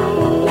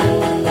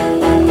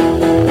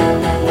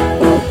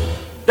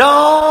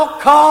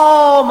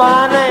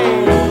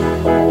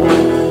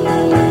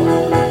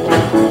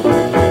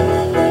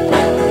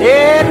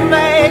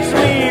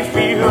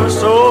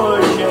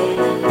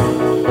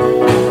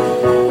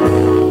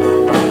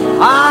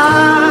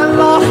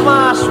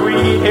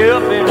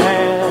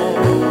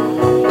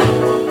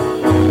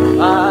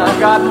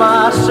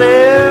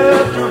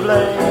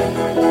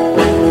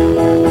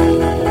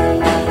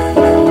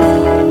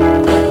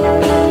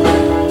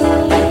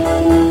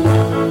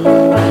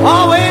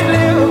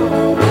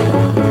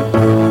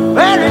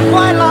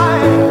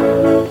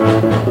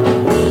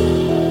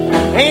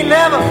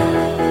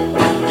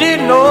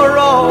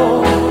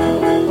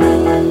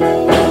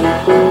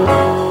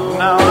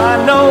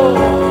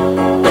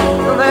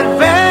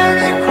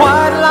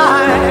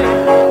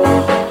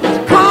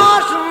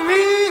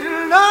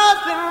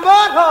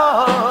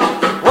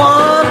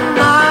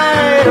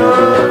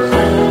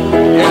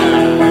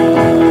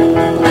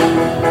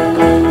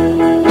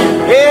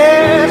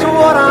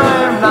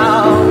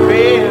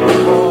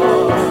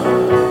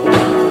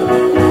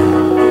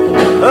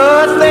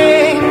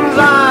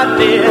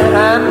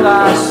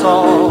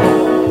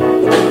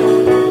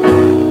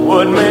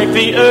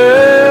 the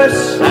earth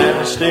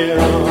stand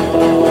still.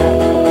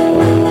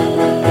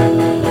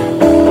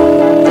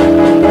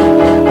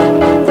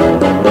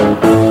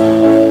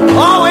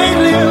 Always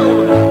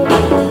lived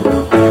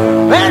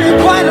very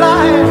quiet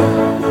life.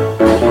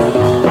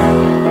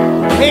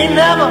 He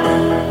never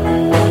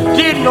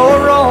did no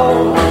wrong.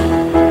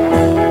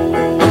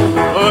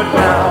 But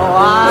now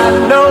I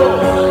know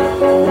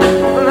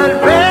that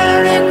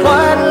very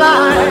quiet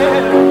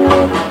life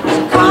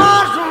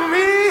caused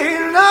me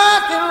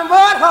nothing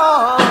but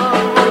harm.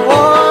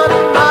 One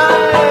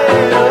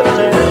night of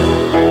sin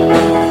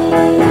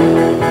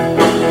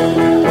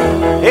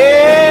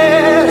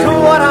is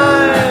what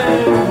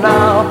I'm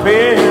now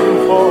paying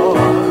for.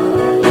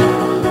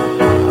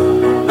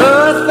 The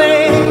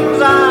things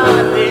I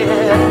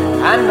did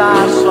and I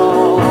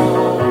saw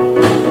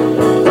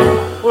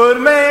would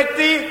make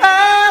the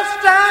earth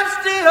stand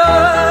still.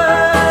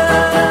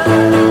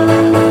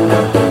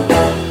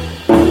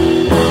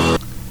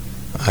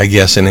 I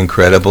guess an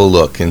incredible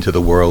look into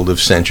the world of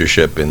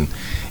censorship in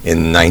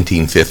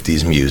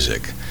 1950s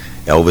music.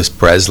 Elvis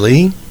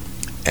Presley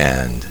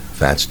and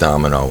Fats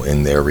Domino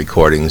in their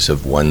recordings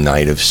of One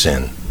Night of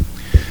Sin.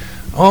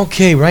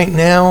 Okay, right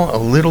now, a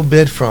little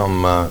bit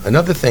from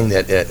another thing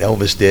that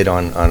Elvis did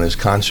on his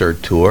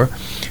concert tour,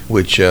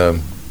 which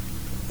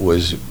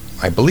was,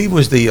 I believe,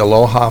 was the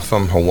Aloha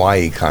from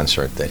Hawaii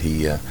concert that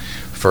he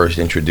first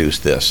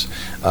introduced this.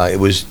 It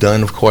was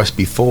done, of course,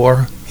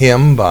 before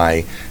him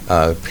by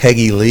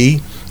Peggy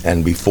Lee,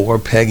 and before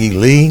Peggy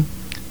Lee,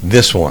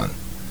 this one.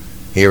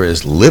 Here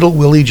is Little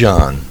Willie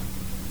John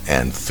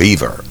and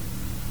Fever.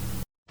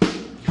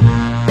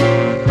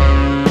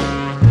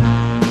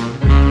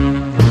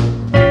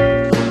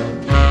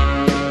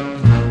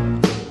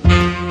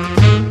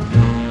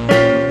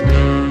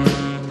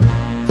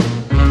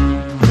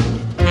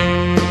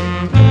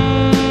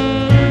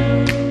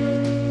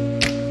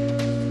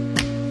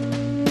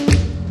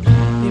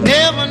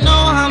 Never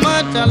know how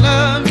much I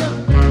love you.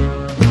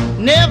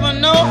 Never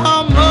know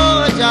how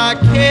much I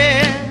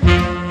care.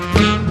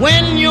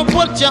 When you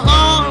put your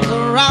arms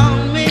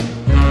around me,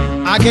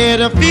 I get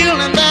a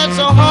feeling that's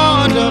so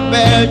hard to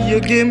bear. You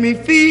give me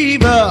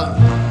fever.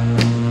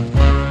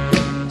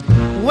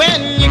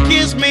 When you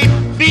kiss me,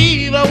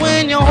 fever.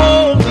 When you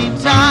hold me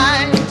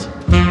tight,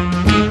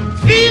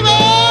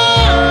 fever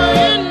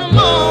in the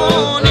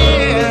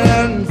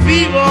morning,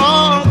 fever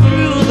all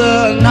through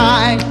the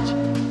night.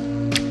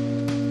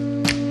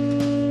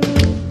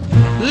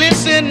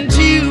 Listen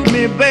to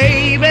me,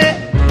 baby.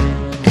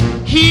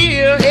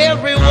 Hear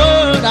every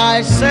word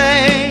I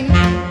say.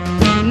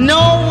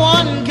 No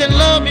one can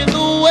love you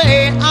the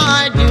way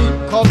I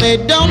do, 'cause they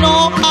don't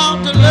know how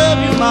to love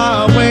you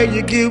my way.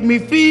 You give me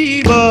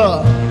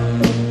fever.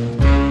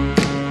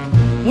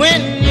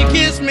 When you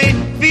kiss me,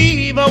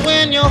 fever.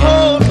 When you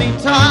hold me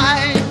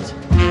tight,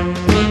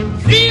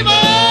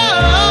 fever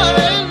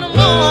in the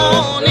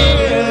morning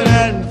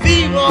and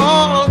fever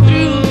all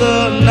through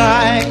the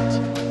night.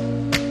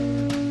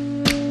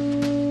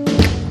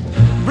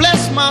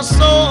 Bless my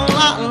soul,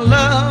 I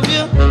love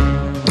you.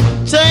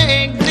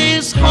 Take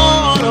this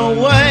heart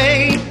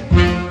away.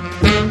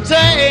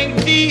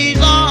 Take these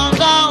arms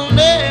I'll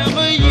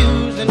never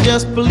use, and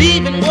just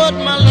believe in what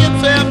my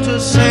lips have to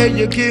say.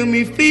 You give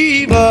me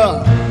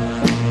fever.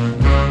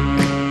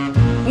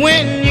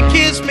 When you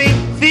kiss me,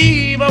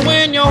 fever.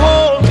 When you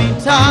hold me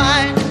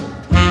tight,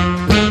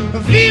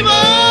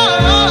 fever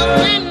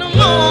in the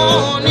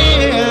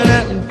morning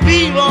and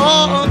fever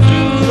all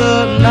through the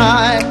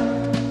night.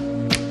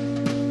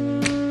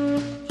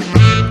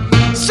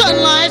 Sun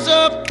lights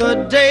up the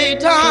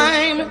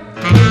daytime,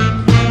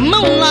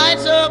 moon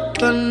lights up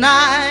the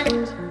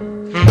night.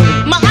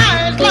 My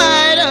eyes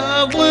light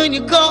up when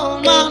you call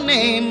my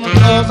name,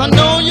 'cause I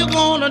know you're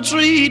gonna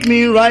treat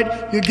me right.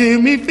 You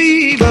give me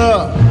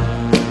fever.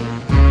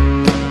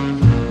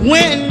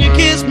 When you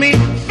kiss me,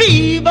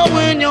 fever.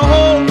 When you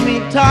hold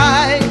me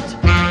tight,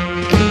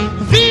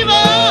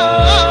 fever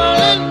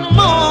in the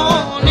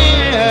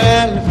morning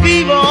and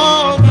fever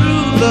all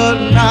through the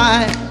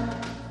night.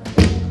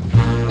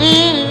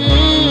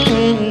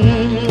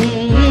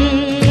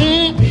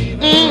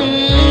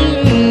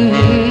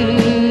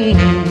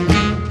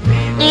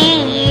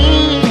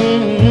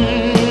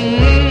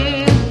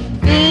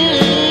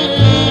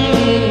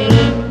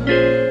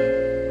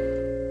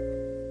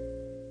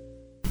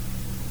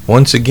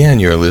 Once again,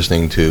 you're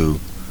listening to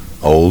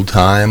Old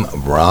Time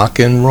Rock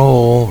and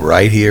Roll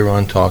right here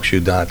on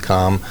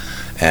TalkShoe.com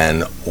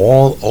and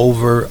all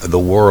over the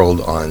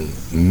world on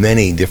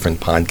many different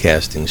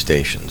podcasting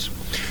stations.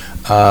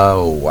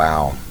 Oh,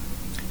 wow.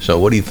 So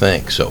what do you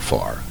think so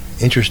far?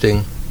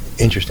 Interesting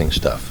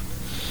stuff.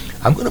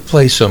 I'm going to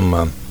play some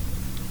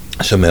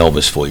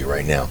Elvis for you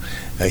right now.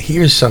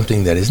 Here's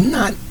something that is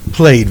not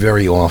played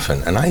very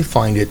often, and I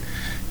find it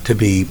to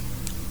be,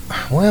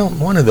 well,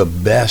 one of the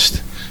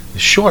best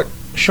short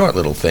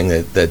little thing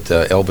that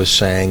Elvis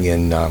sang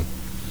in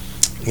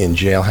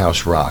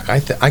Jailhouse Rock.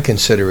 I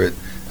consider it.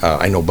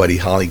 I know Buddy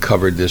Holly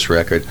covered this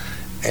record,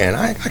 and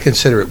I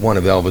consider it one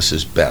of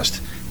Elvis's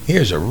best.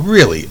 Here's a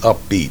really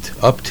upbeat,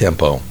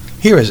 up-tempo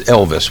Here is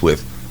Elvis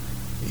with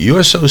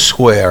You're So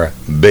Square,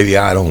 Baby,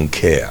 I Don't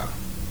Care.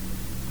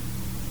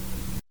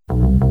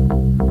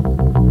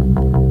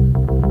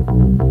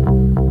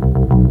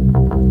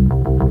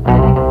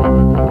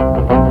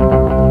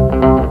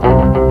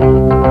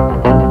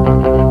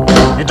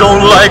 You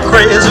don't like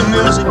crazy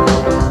music,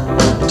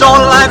 you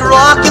don't like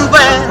rockin'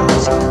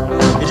 bands,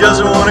 you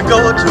just wanna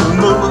go to a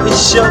movie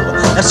show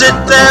and sit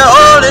there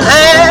holding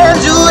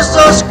hands. You're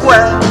so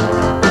square,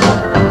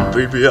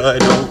 baby, I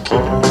don't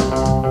care.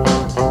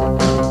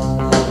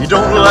 You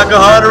don't like a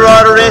hot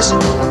rod racing,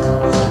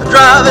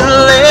 driving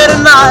late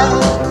at night,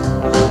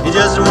 you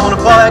just wanna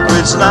park where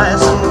it's nice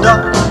and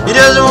dark, you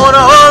just wanna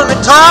hold me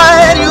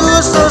tight.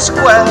 You're so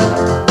square,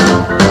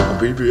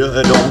 baby,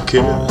 I don't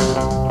care.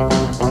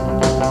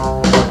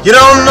 You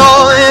don't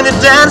know any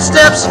dance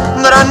steps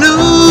that I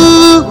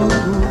knew.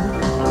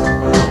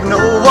 No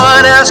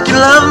one else can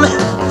love me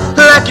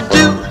like you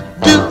do.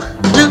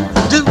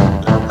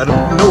 I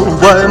don't know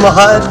why my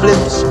heart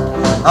flips,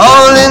 I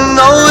only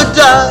know it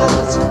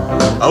does.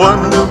 I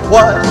wonder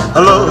why I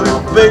love you,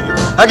 baby.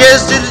 I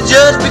guess it's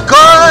just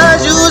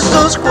because you're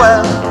so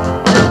square.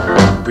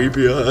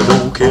 Baby, I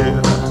don't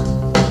care.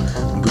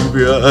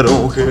 Baby, I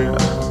don't care.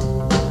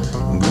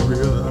 Baby,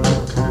 I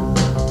don't care.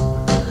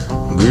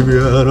 Baby,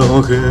 I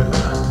don't care.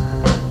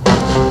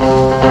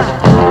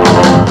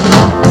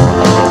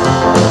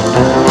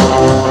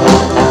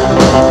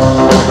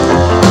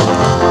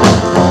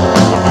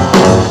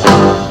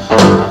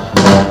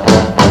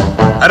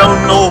 I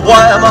don't know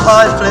why my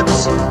heart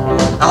flips,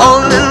 I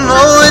only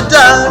know it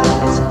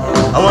does.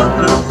 I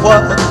wonder why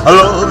I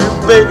love you,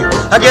 baby.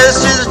 I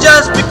guess it's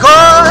just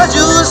because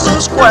you're so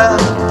square.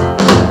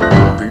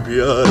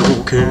 Baby, I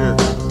don't care.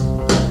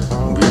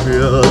 Baby,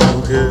 I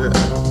don't care.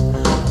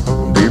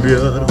 Baby, I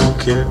don't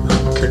care.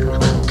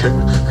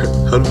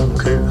 I don't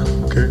care.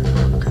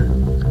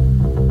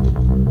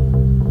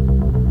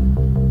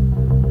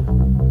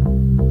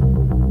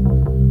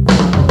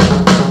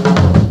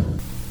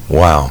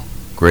 Wow,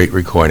 great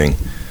recording.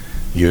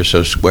 You're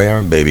So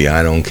Square, Baby,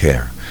 I Don't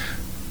Care.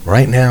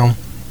 Right now,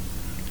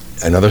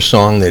 another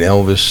song that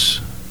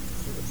Elvis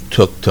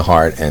took to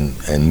heart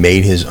and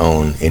made his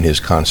own in his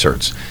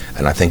concerts.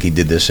 And I think he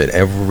did this at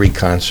every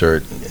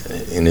concert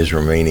in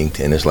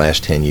his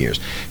last 10 years.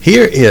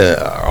 Here is,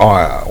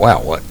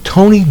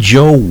 Tony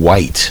Joe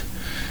White,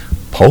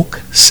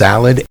 Polk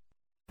Salad.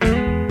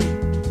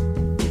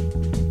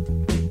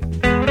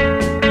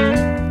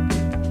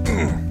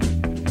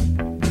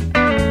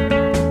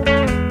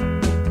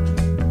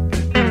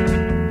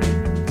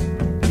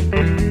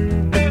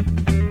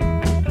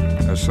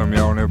 Some of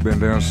y'all never been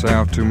down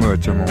south too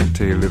much. I'm gonna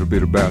tell you a little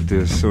bit about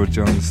this so that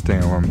you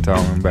understand what I'm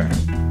talking about.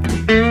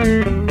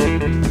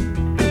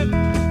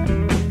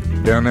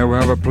 Down there we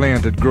have a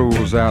plant that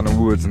grows out in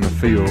the woods and the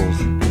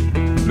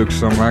fields. Looks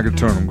something like a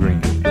turnip green.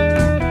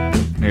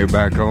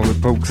 Everybody calls it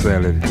poke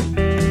salad.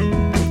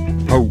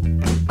 Poke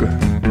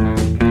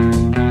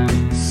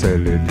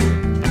salad.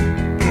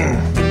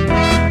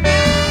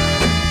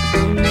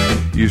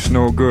 Used to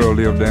know a girl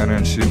lived down there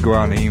and she'd go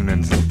out in the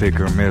evenings and pick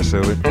her a mess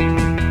of it,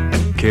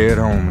 carry it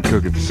home and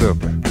cook it for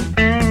supper,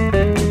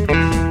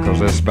 'cause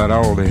that's about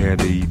all they had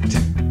to eat.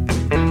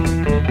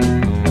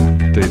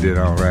 They did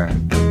all right.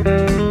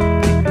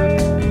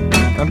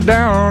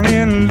 Down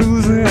in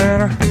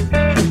Louisiana,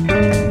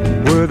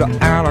 where the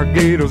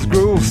alligators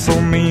grow so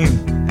mean,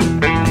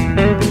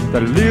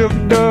 there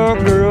lived a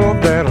girl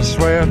that I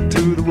swear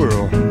to the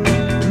world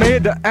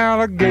made the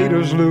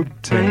alligators look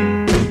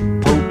tame.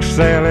 Poke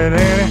salad,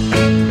 Annie.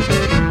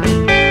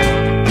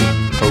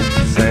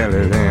 Poke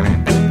salad, Annie.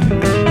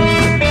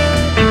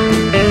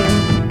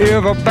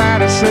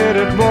 Everybody said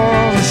it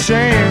was a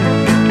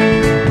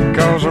shame,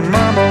 'cause her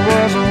mama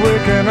was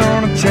working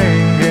on a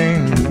chain gang.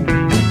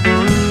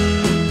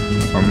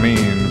 A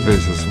mean,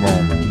 vicious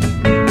woman.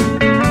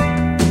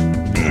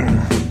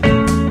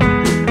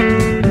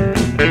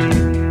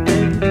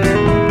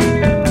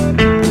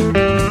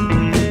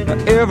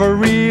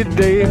 Every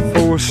day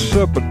for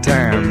supper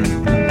time,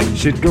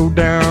 she'd go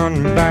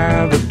down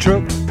by the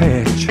truck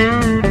patch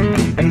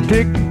and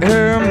pick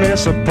her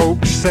mess of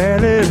poke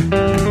salad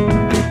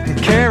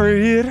and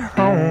carry it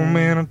home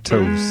in a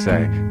tow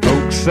sack.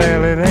 Poke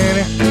salad,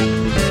 Annie.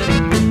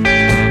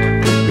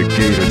 The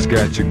gator's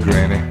got your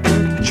granny.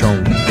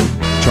 Chomp,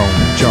 chomp,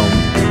 chomp.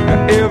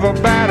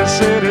 Everybody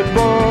said it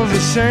was a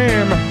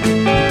shame,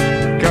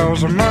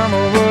 'cause her mama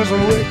was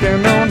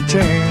working on a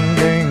chain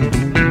gang.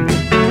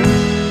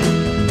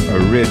 A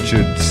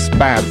wretched,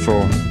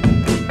 spiteful,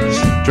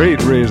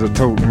 straight razor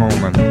tote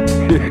woman.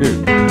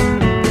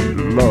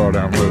 Lord,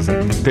 I must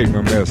pick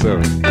my mess up.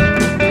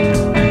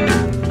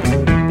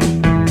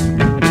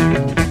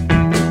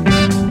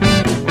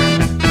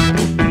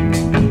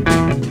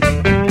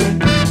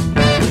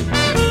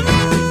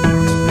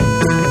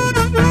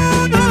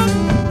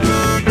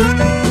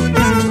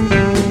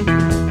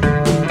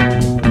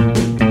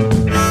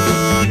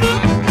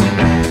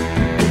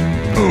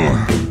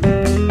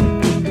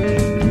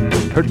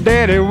 Her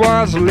daddy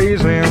was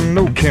lazy and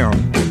no count,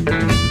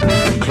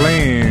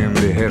 claimed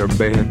he had a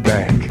bad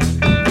back.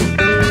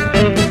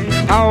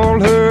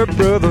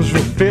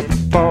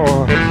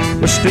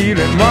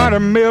 stealing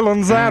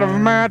watermelons out of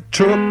my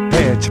truck,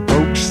 patch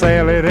poke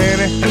salad,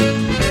 Annie.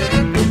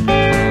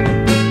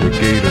 The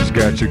gators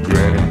got your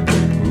granny.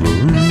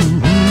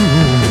 Ooh.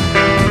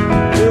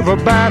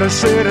 Everybody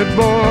said it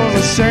was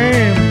a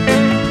shame,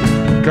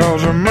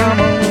 'cause her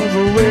mama was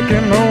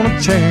working on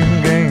a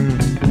chain gang.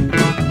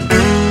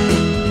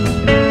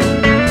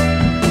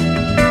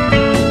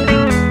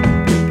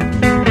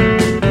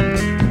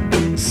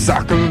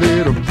 Sock a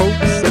little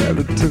poke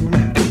salad to me.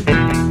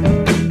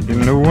 You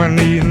know I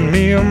need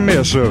me a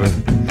mess of it.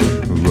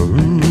 Ooh,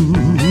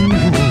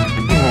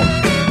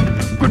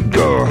 good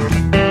God.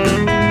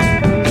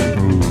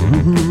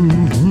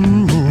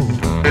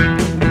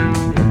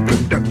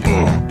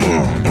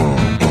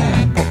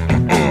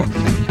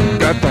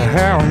 Got to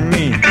have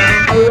me.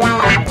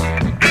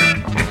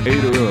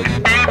 Ate her up.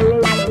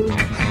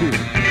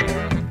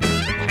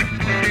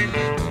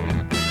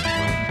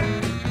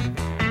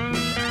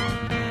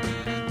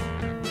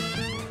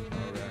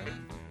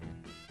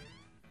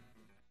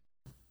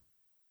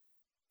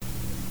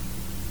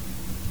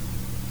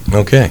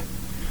 Okay.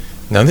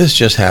 Now this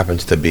just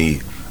happens to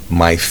be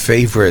my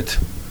favorite,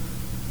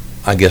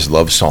 I guess,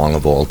 love song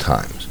of all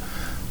times.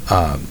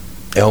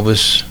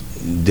 Elvis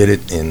did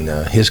it in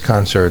his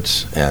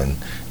concerts, and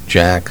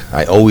Jack,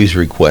 I always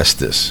request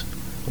this.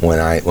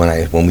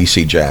 When we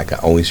see Jack, I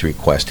always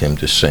request him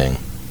to sing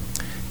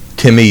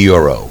Timmy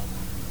Euro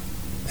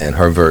and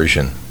her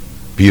version,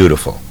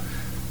 beautiful,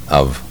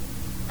 of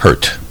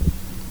Hurt.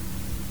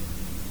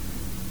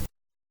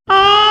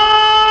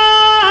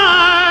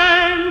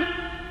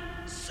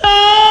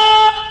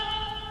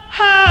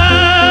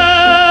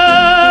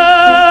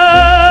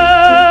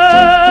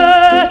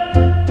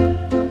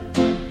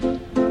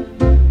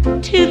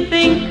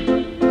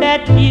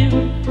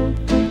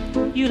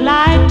 You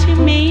lied to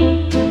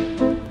me.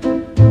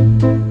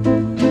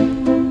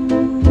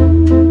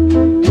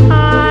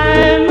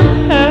 I'm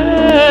hurt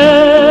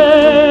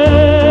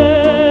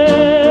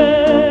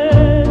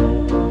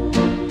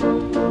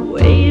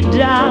way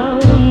down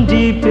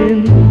deep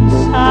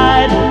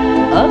inside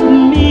of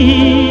me.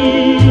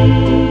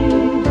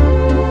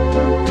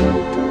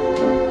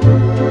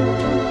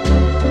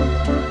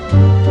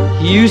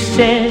 You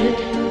said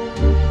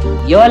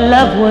your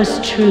love was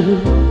true,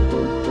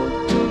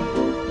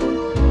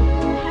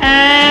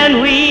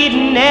 and we'd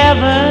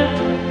never,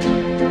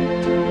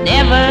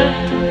 never,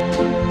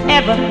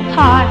 ever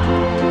part.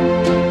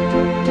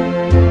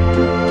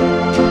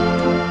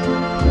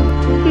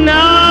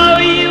 Now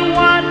you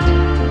want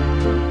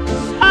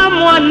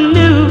someone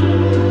new,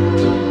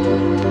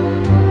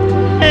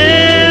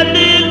 and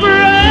it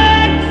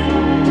breaks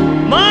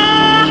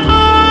my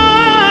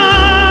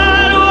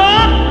heart.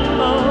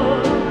 Whoa,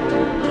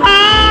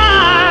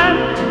 I'm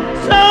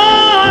so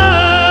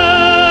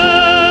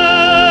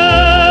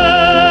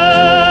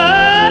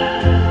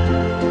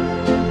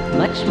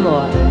much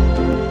more,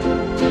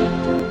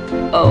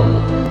 oh,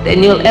 than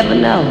you'll ever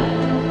know.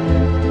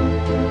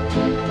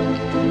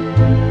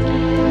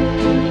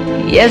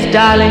 Yes,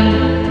 darling,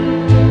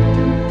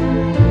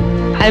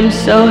 I'm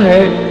so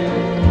hurt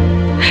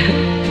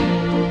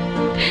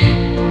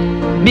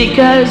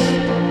because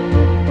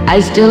I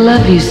still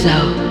love you so.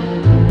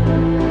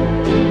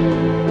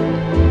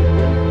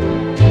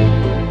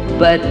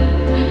 But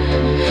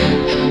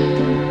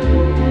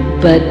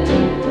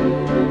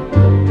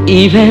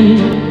even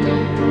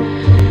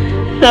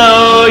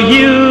though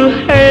you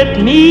hurt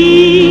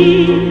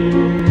me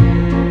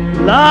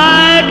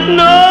like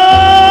nobody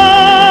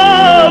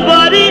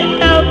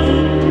else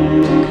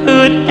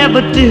could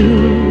ever do,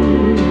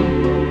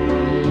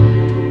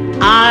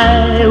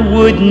 I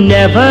would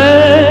never,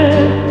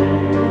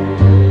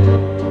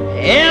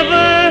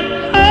 ever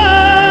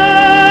hurt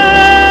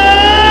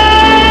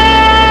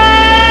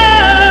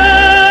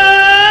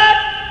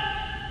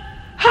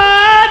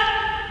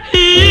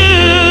you.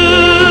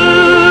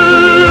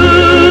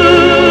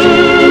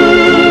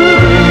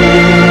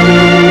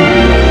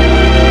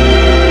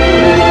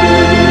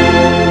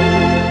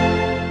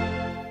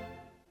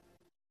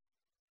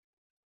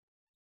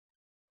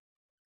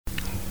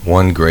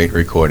 One great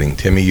recording,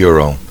 Timmy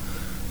Euro,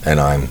 and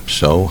I'm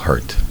so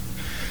hurt.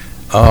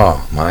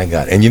 Oh my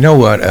God! And you know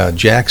what?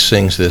 Jack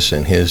sings this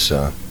in his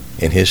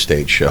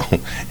stage show.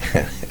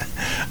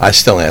 I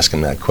still ask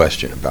him that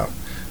question about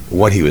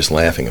what he was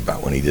laughing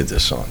about when he did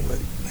this song, but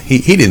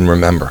he didn't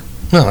remember.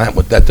 Well,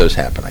 that does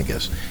happen, I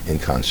guess, in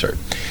concert.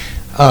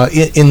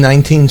 In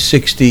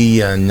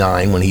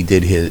 1969, when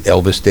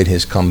Elvis did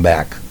his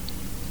comeback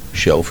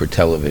show for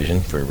television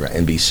for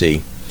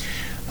NBC,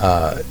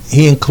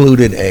 he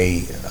included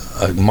a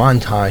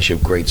montage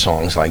of great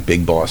songs like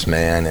Big Boss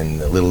Man and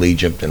Little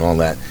Egypt and all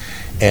that.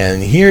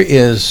 And here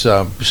is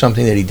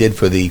something that he did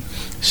for the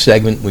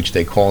segment which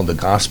they called the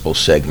gospel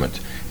segment.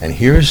 And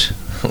here's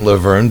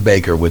Laverne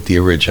Baker with the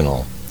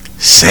original,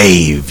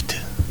 Saved.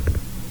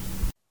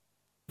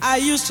 I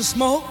used to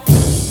smoke,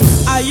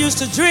 I used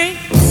to drink,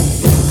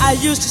 I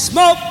used to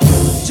smoke,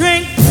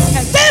 drink,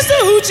 and dance the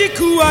hoochie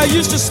coo. I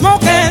used to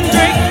smoke and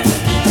drink,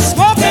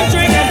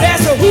 and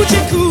dance the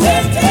hoochie coo.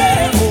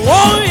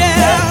 Oh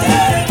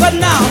yeah, but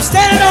now I'm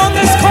standing on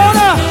this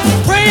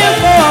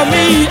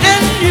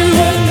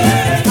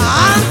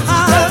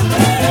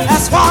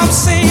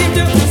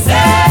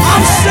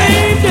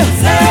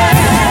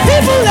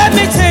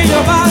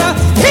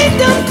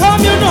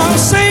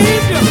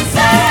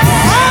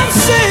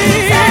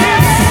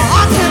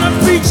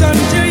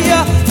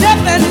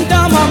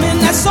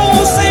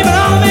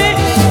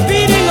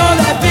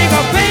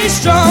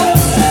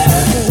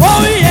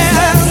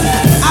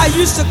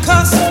used to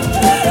cuss,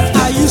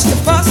 I used to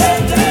fuss,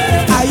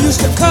 I used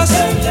to cuss,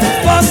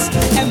 fuss,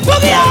 and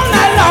boogie all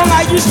night long.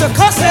 I used to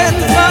cuss and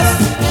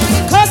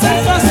fuss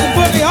and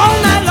boogie all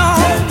night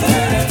long.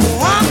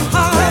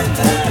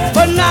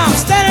 But now I'm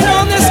standing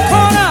on this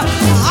corner,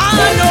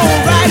 I know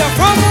right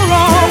from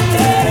wrong.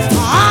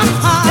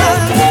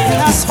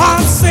 That's why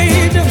I'm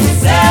saved. I'm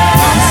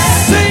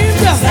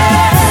saved.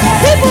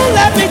 People,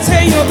 let me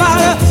tell you about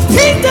a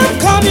kingdom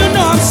come, you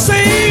know I'm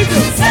saved.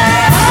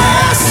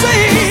 I'm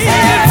saved.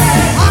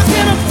 I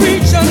can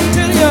preach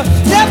until you're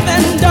deaf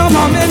and dumb.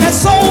 I'm in that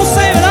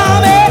soul-saving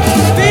army,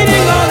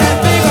 beating on that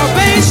big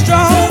bass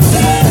drum.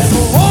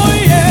 Oh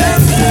yeah.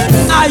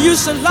 I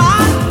used to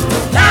lie,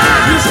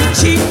 I used to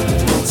cheat,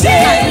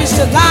 I used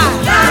to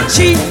lie,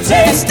 cheat,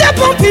 and step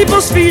on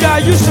people's feet. I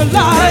used to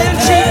lie and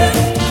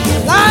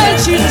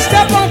cheat, and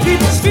step on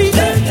people's feet.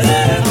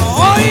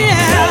 Oh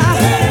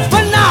yeah.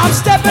 But now I'm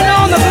stepping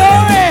on the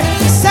glory.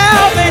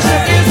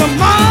 Salvation is a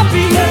my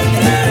beat.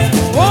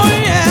 Oh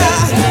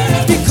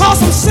yeah.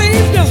 Because I'm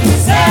saved.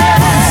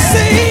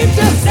 Saved.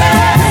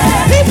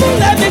 People,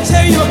 let me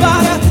tell you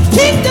about a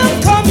kingdom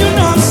come. You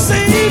know I'm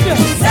saved.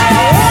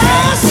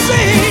 Oh,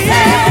 saved.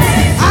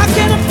 I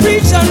can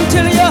preach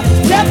until you're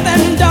deaf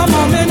and dumb.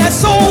 I'm in that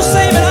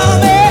soul-saving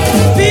army,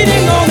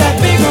 beating on that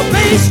bigger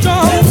bass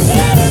drum.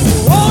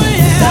 Oh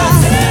yeah.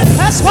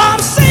 That's why I'm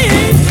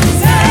saved.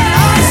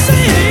 I'm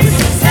saved.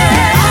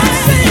 I'm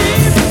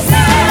saved. I'm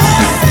saved.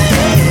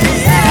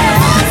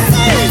 I'm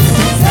saved.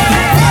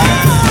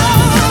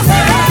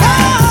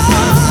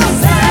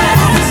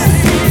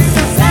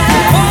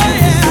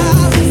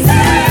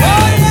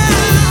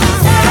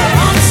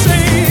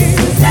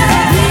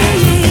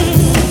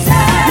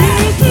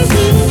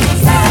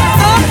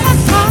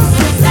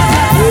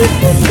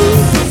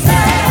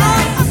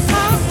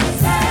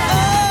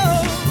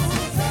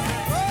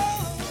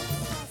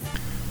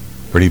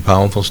 Pretty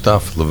powerful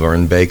stuff,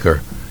 Laverne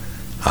Baker.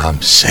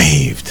 I'm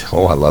saved.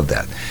 Oh, I love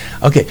that.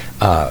 Okay,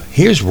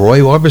 here's Roy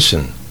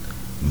Orbison.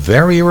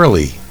 Very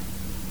early.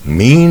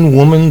 Mean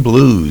Woman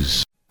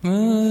Blues.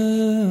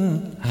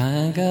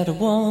 I got a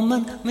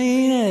woman,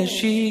 mean as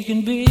she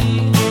can be.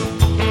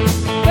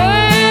 Well,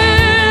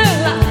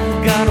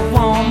 I got a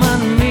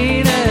woman,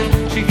 mean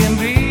as she can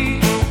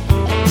be.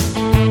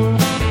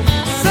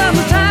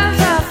 Sometimes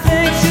I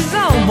think she's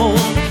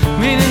almost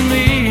meaning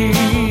me.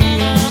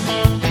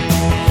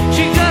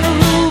 She got a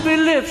ruby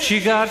lip, she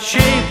got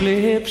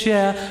shapely hips,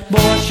 yeah.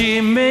 Boy,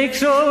 she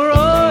makes a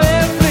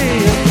royal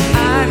feel.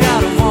 I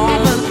got a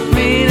woman,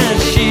 mean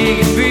as she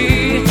can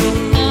be.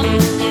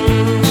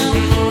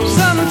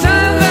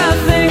 Sometimes I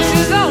think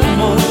she's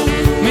almost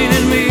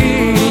meaning me.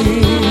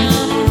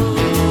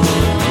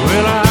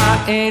 Well,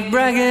 I ain't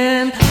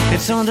bragging,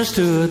 it's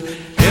understood.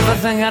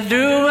 Everything I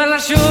do, well, I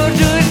sure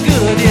do it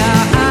good.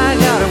 Yeah, I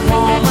got a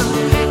woman,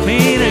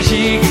 mean as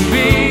she can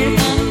be.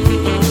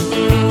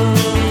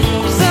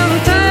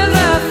 Sometimes I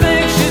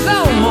think she's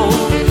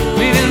almost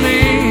meaning me.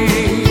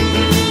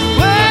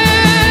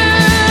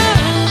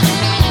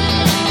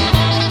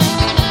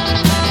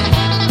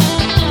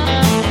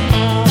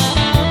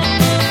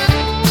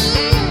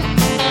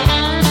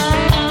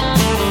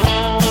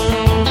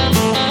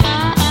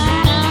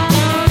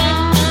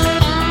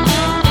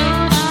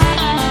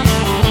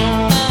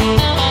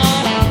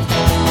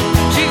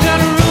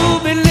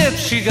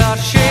 She got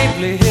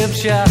shapely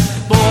hips, yeah.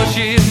 Boy,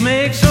 she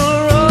makes a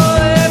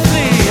royal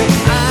feel.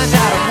 I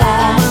got a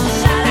woman,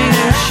 mean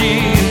as she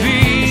be.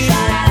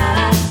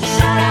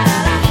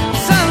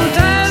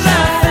 Sometimes I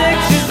think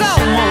she's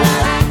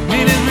almost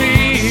meaning me.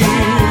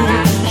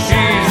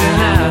 She's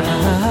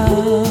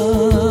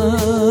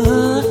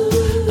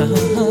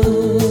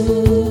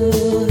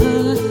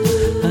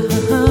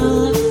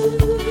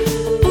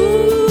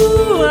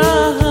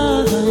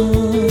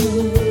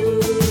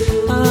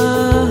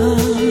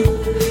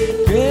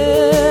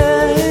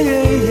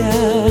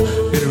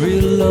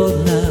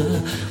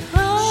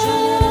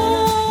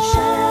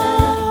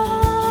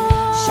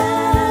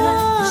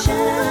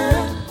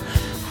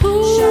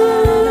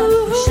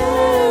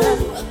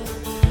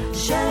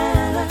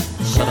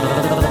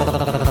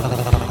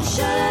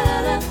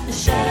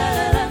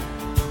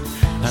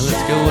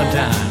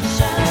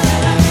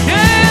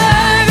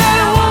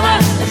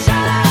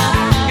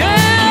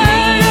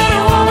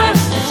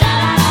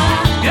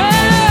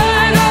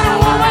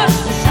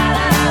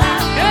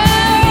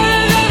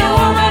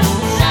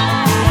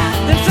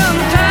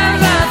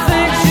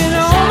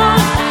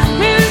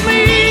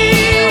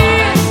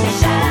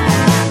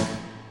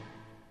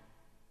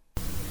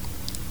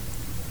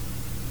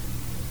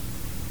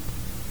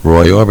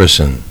Roy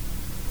Orbison,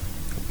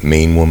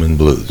 Mean Woman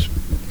Blues.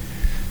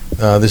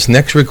 This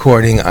next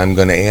recording, I'm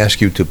going to ask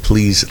you to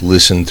please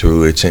listen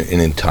through it in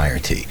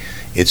entirety.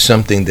 It's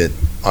something that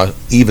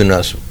even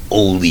us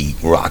oldie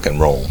rock and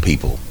roll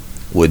people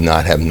would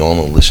not have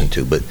normally listened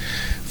to, but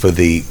for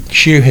the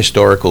sheer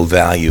historical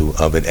value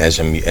of it as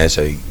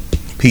a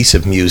piece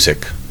of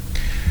music,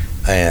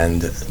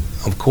 and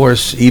of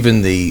course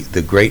even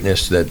the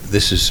greatness that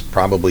this is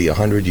probably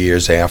 100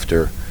 years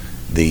after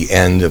the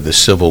end of the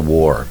Civil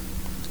War,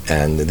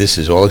 And this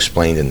is all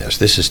explained in this.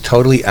 This is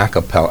totally a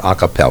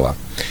cappella.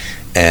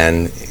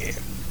 And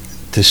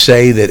to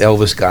say that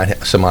Elvis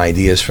got some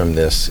ideas from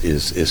this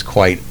is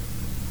quite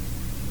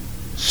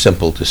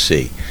simple to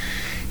see.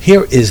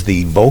 Here is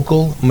the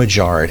vocal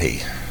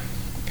majority,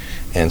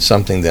 and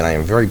something that I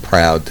am very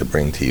proud to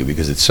bring to you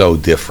because it's so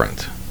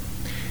different.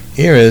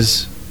 Here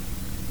is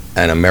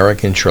an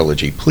American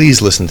trilogy.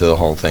 Please listen to the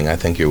whole thing. I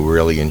think you'll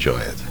really enjoy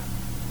it.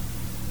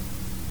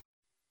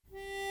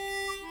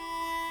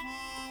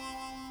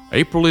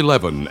 April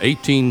 11,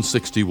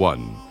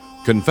 1861.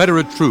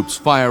 Confederate troops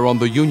fire on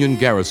the Union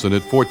garrison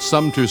at Fort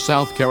Sumter,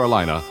 South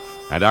Carolina,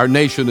 and our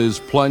nation is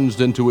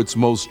plunged into its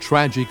most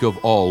tragic of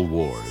all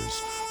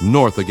wars,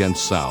 North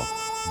against South,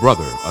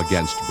 brother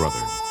against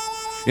brother.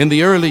 In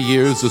the early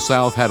years, the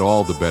South had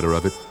all the better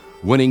of it,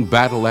 winning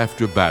battle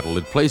after battle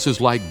at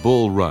places like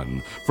Bull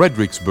Run,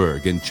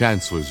 Fredericksburg, and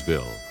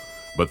Chancellorsville.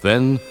 But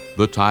then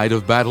the tide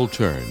of battle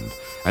turned,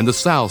 and the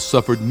South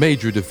suffered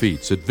major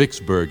defeats at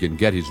Vicksburg and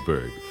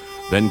Gettysburg.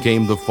 Then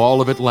came the fall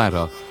of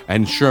Atlanta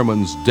and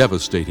Sherman's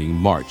devastating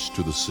march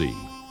to the sea.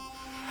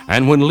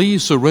 And when Lee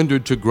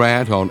surrendered to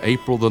Grant on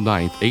April the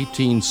 9th,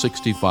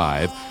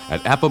 1865,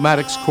 at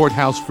Appomattox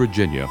Courthouse,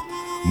 Virginia,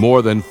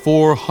 more than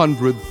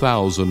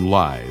 400,000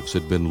 lives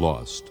had been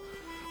lost.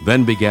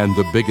 Then began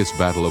the biggest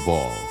battle of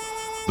all,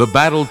 the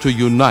battle to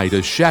unite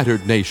a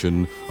shattered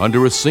nation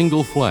under a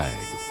single flag.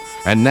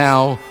 And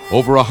now,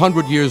 over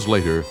 100 years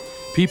later,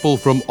 people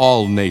from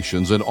all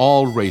nations and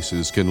all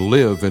races can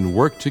live and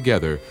work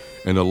together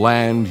in a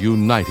land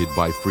united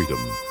by freedom.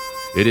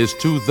 It is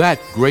to that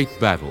great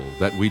battle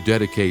that we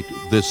dedicate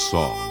this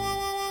song,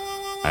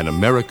 An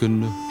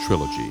American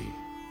Trilogy.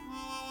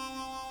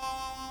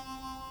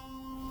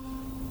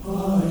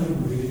 I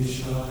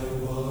wish I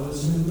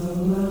was in the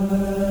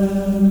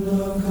land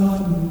of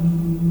cotton.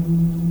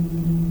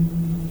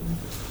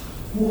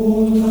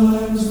 Old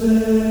times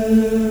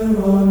there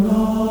are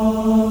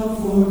not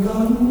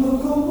forgotten.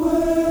 Look away,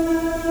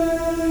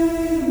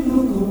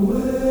 look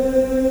away,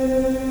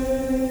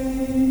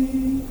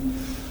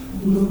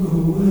 look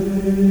away,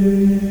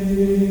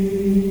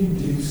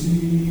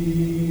 Dixieland.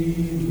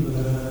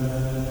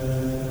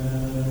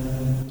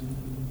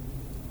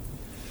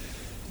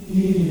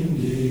 In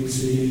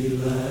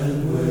Dixieland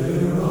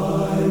where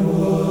I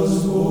was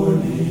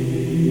born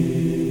in,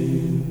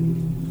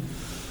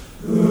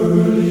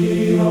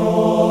 early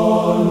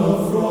on a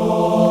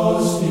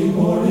frosty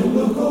morning,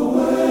 look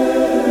away,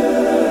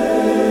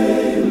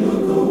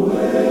 look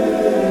away,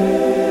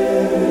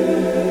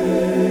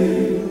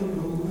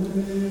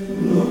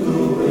 look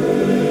away,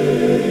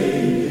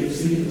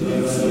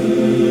 Dixieland.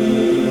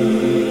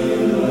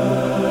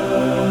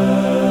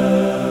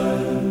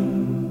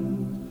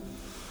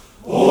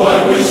 Oh,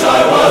 I wish I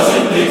was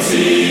in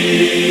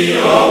Dixie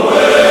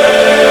away.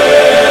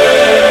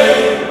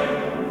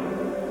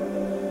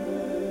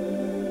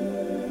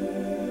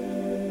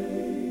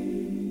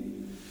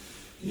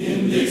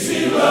 In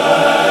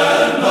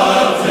Dixieland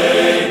I'll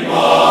take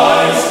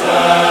my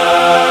stand.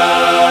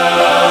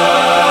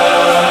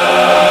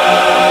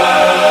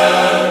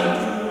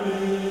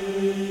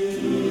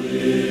 To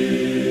live and die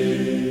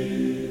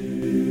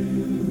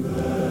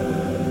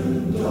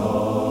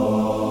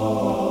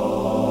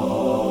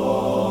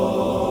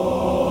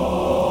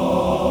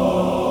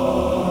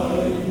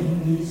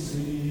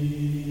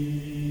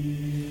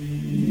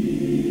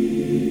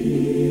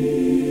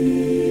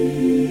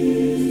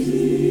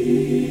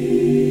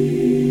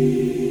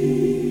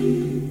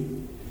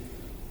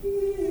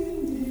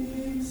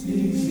in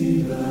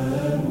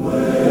Dixieland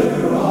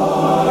where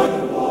I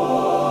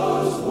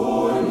was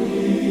born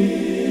in,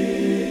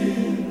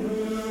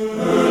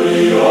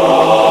 early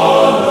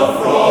on a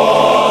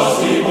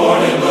frosty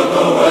morning, look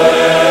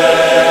away,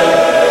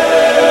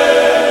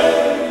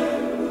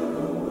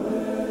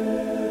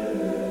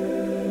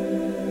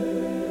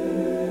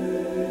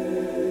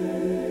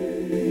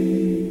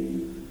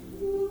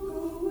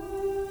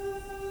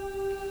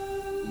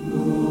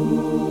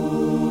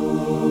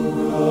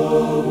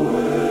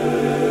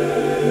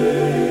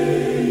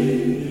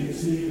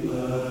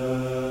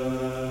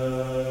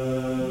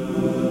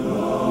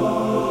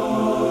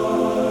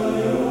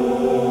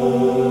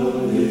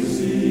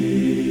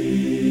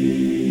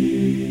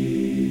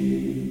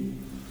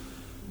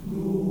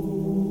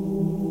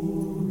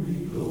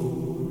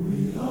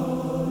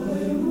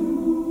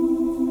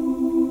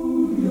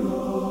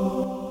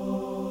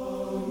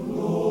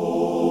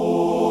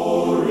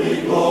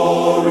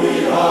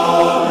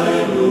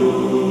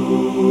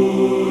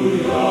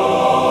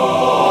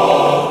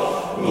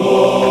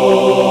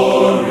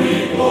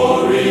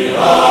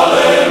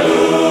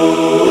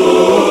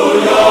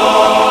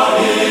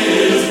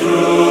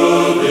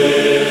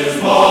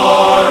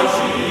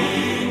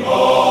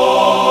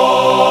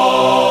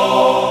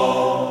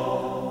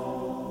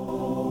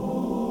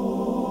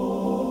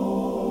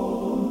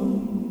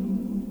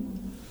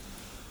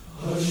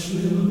 hush,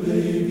 little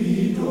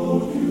baby,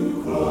 don't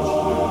you cry.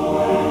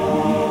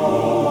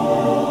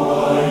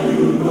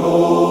 You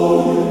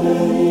know your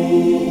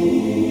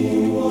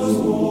daddy was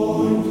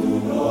born to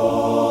die.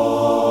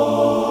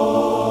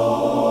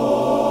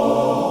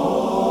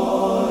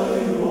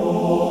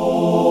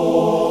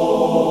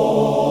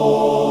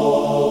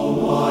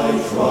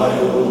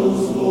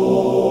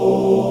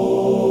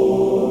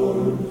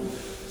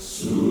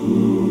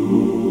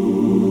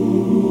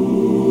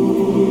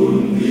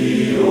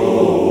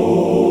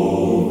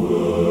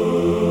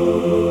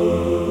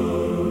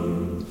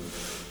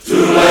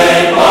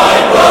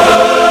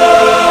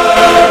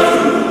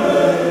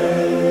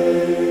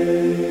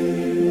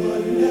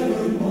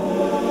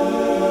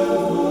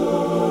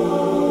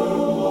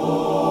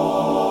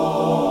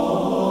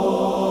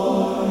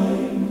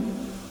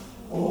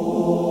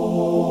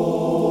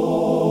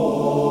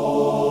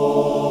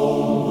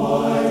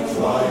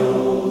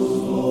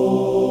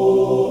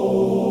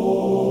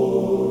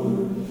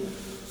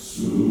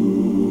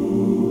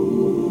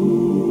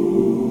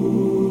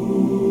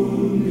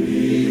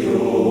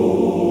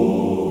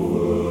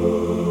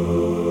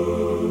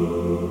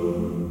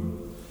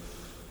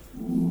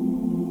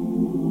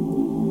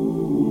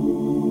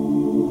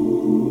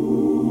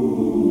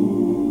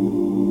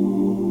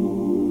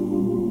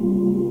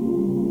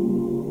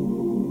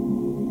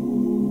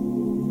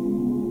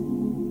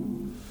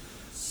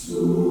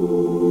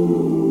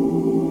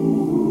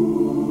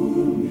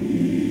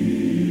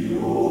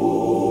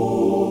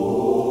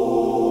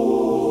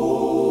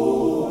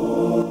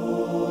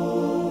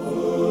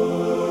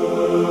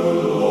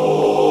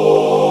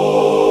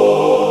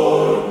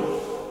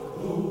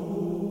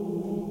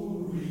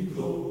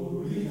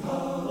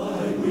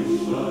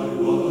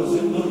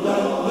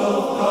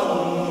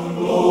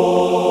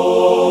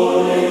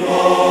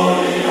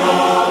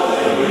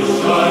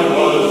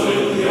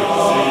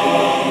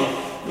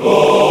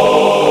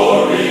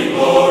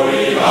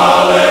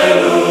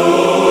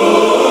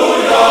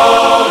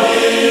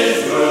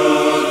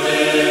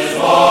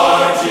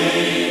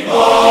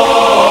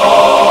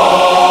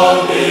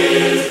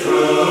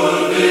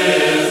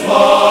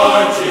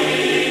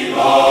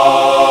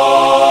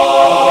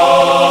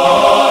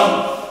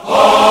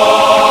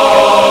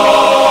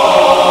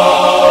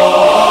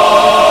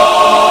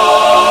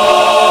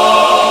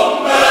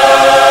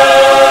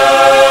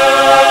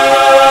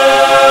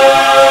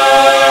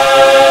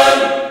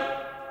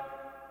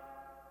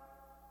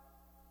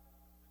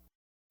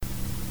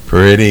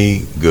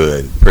 pretty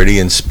good, pretty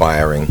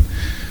inspiring.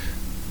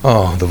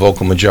 Oh, the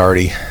vocal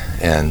majority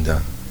and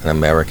an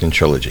American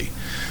trilogy.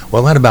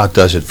 Well, that about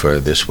does it for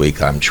this week.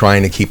 I'm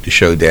trying to keep the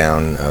show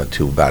down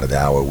to about an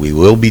hour. We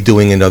will be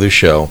doing another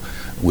show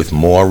with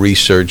more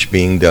research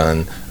being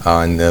done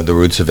on the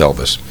Roots of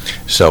Elvis.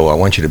 So I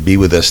want you to be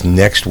with us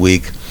next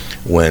week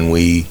when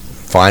we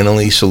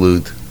finally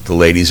salute the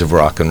ladies of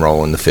rock and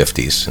roll in the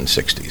 50s and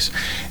 60s.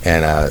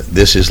 And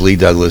this is Lee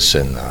Douglas,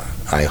 and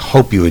I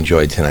hope you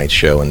enjoyed tonight's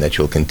show and that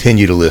you'll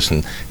continue to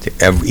listen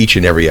to each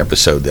and every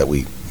episode that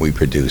we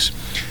produce.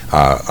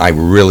 I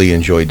really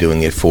enjoy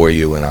doing it for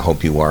you, and I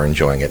hope you are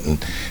enjoying it.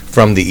 And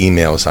from the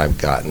emails I've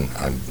gotten,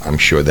 I'm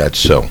sure that's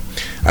so.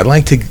 I'd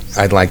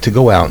like to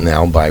go out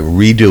now by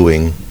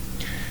redoing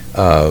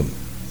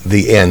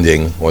the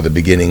ending or the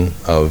beginning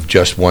of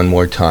Just One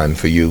More Time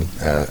for you.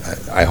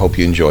 I hope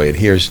you enjoy it.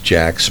 Here's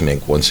Jack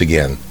Smink once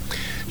again,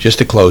 just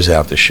to close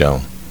out the show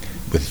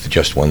with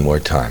Just One More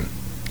Time.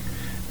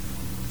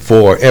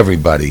 For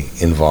everybody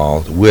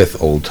involved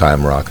with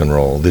old-time rock and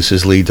roll, this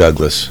is Lee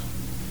Douglas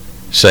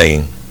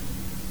saying,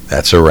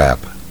 that's a wrap.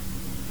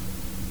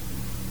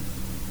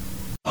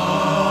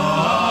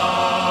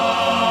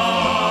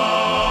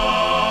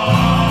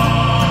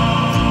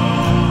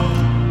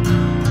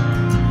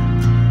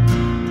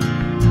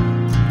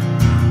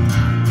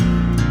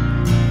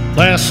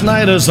 Last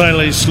night as I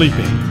lay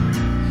sleeping,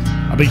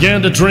 I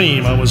began to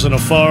dream I was in a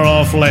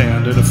far-off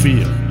land in a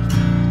field.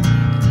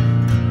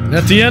 And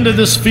at the end of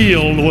this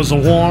field was a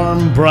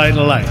warm, bright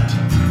light.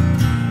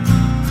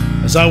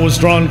 As I was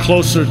drawn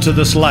closer to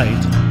this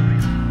light,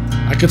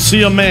 I could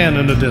see a man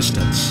in the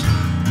distance.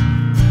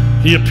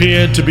 He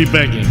appeared to be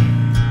begging,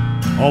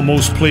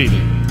 almost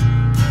pleading,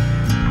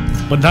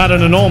 but not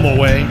in a normal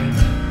way.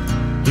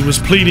 He was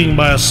pleading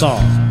by a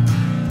song.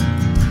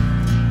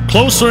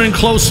 Closer and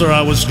closer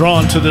I was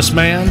drawn to this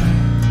man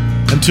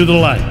and to the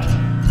light.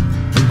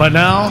 And by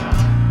now,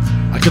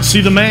 I could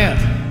see the man,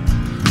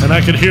 and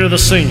I could hear the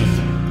singing.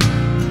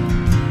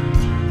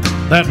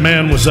 That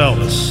man was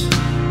Elvis.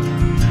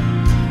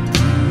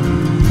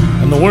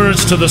 And the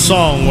words to the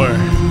song were,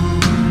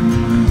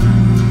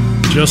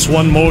 just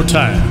one more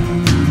time.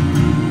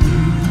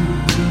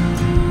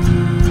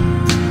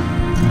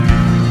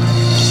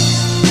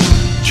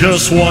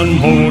 Just one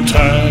more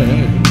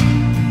time.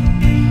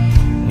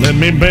 Let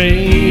me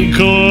make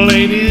a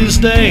lady's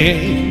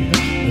day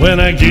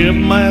when I give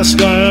my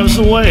scarves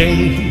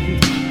away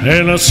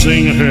and I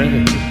sing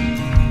her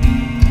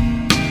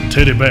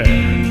teddy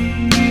bear.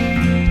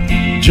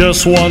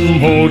 Just one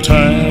more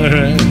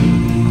time.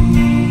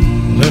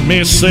 Let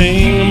me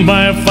sing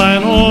my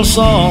final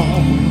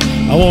song.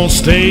 I won't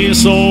stay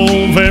so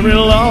very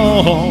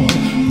long,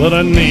 but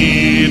I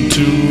need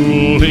to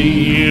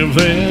leave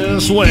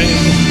this way.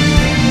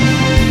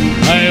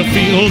 I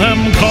feel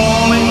them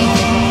calling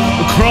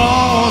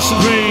across the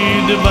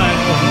great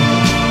divide.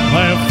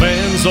 My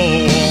fans all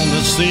want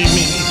to see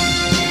me,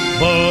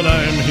 but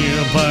I'm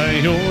here by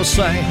your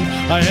side.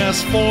 I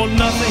asked for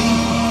nothing,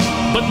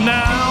 but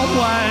now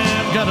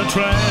I've got to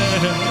try.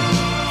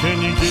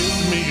 Can you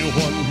give me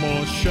one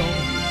more show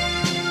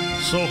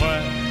so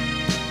I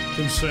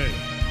can say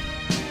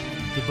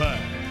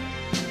goodbye?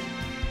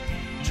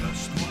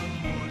 Just one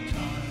more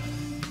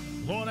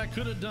time. Lord, I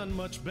could have done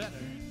much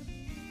better,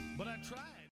 but I tried.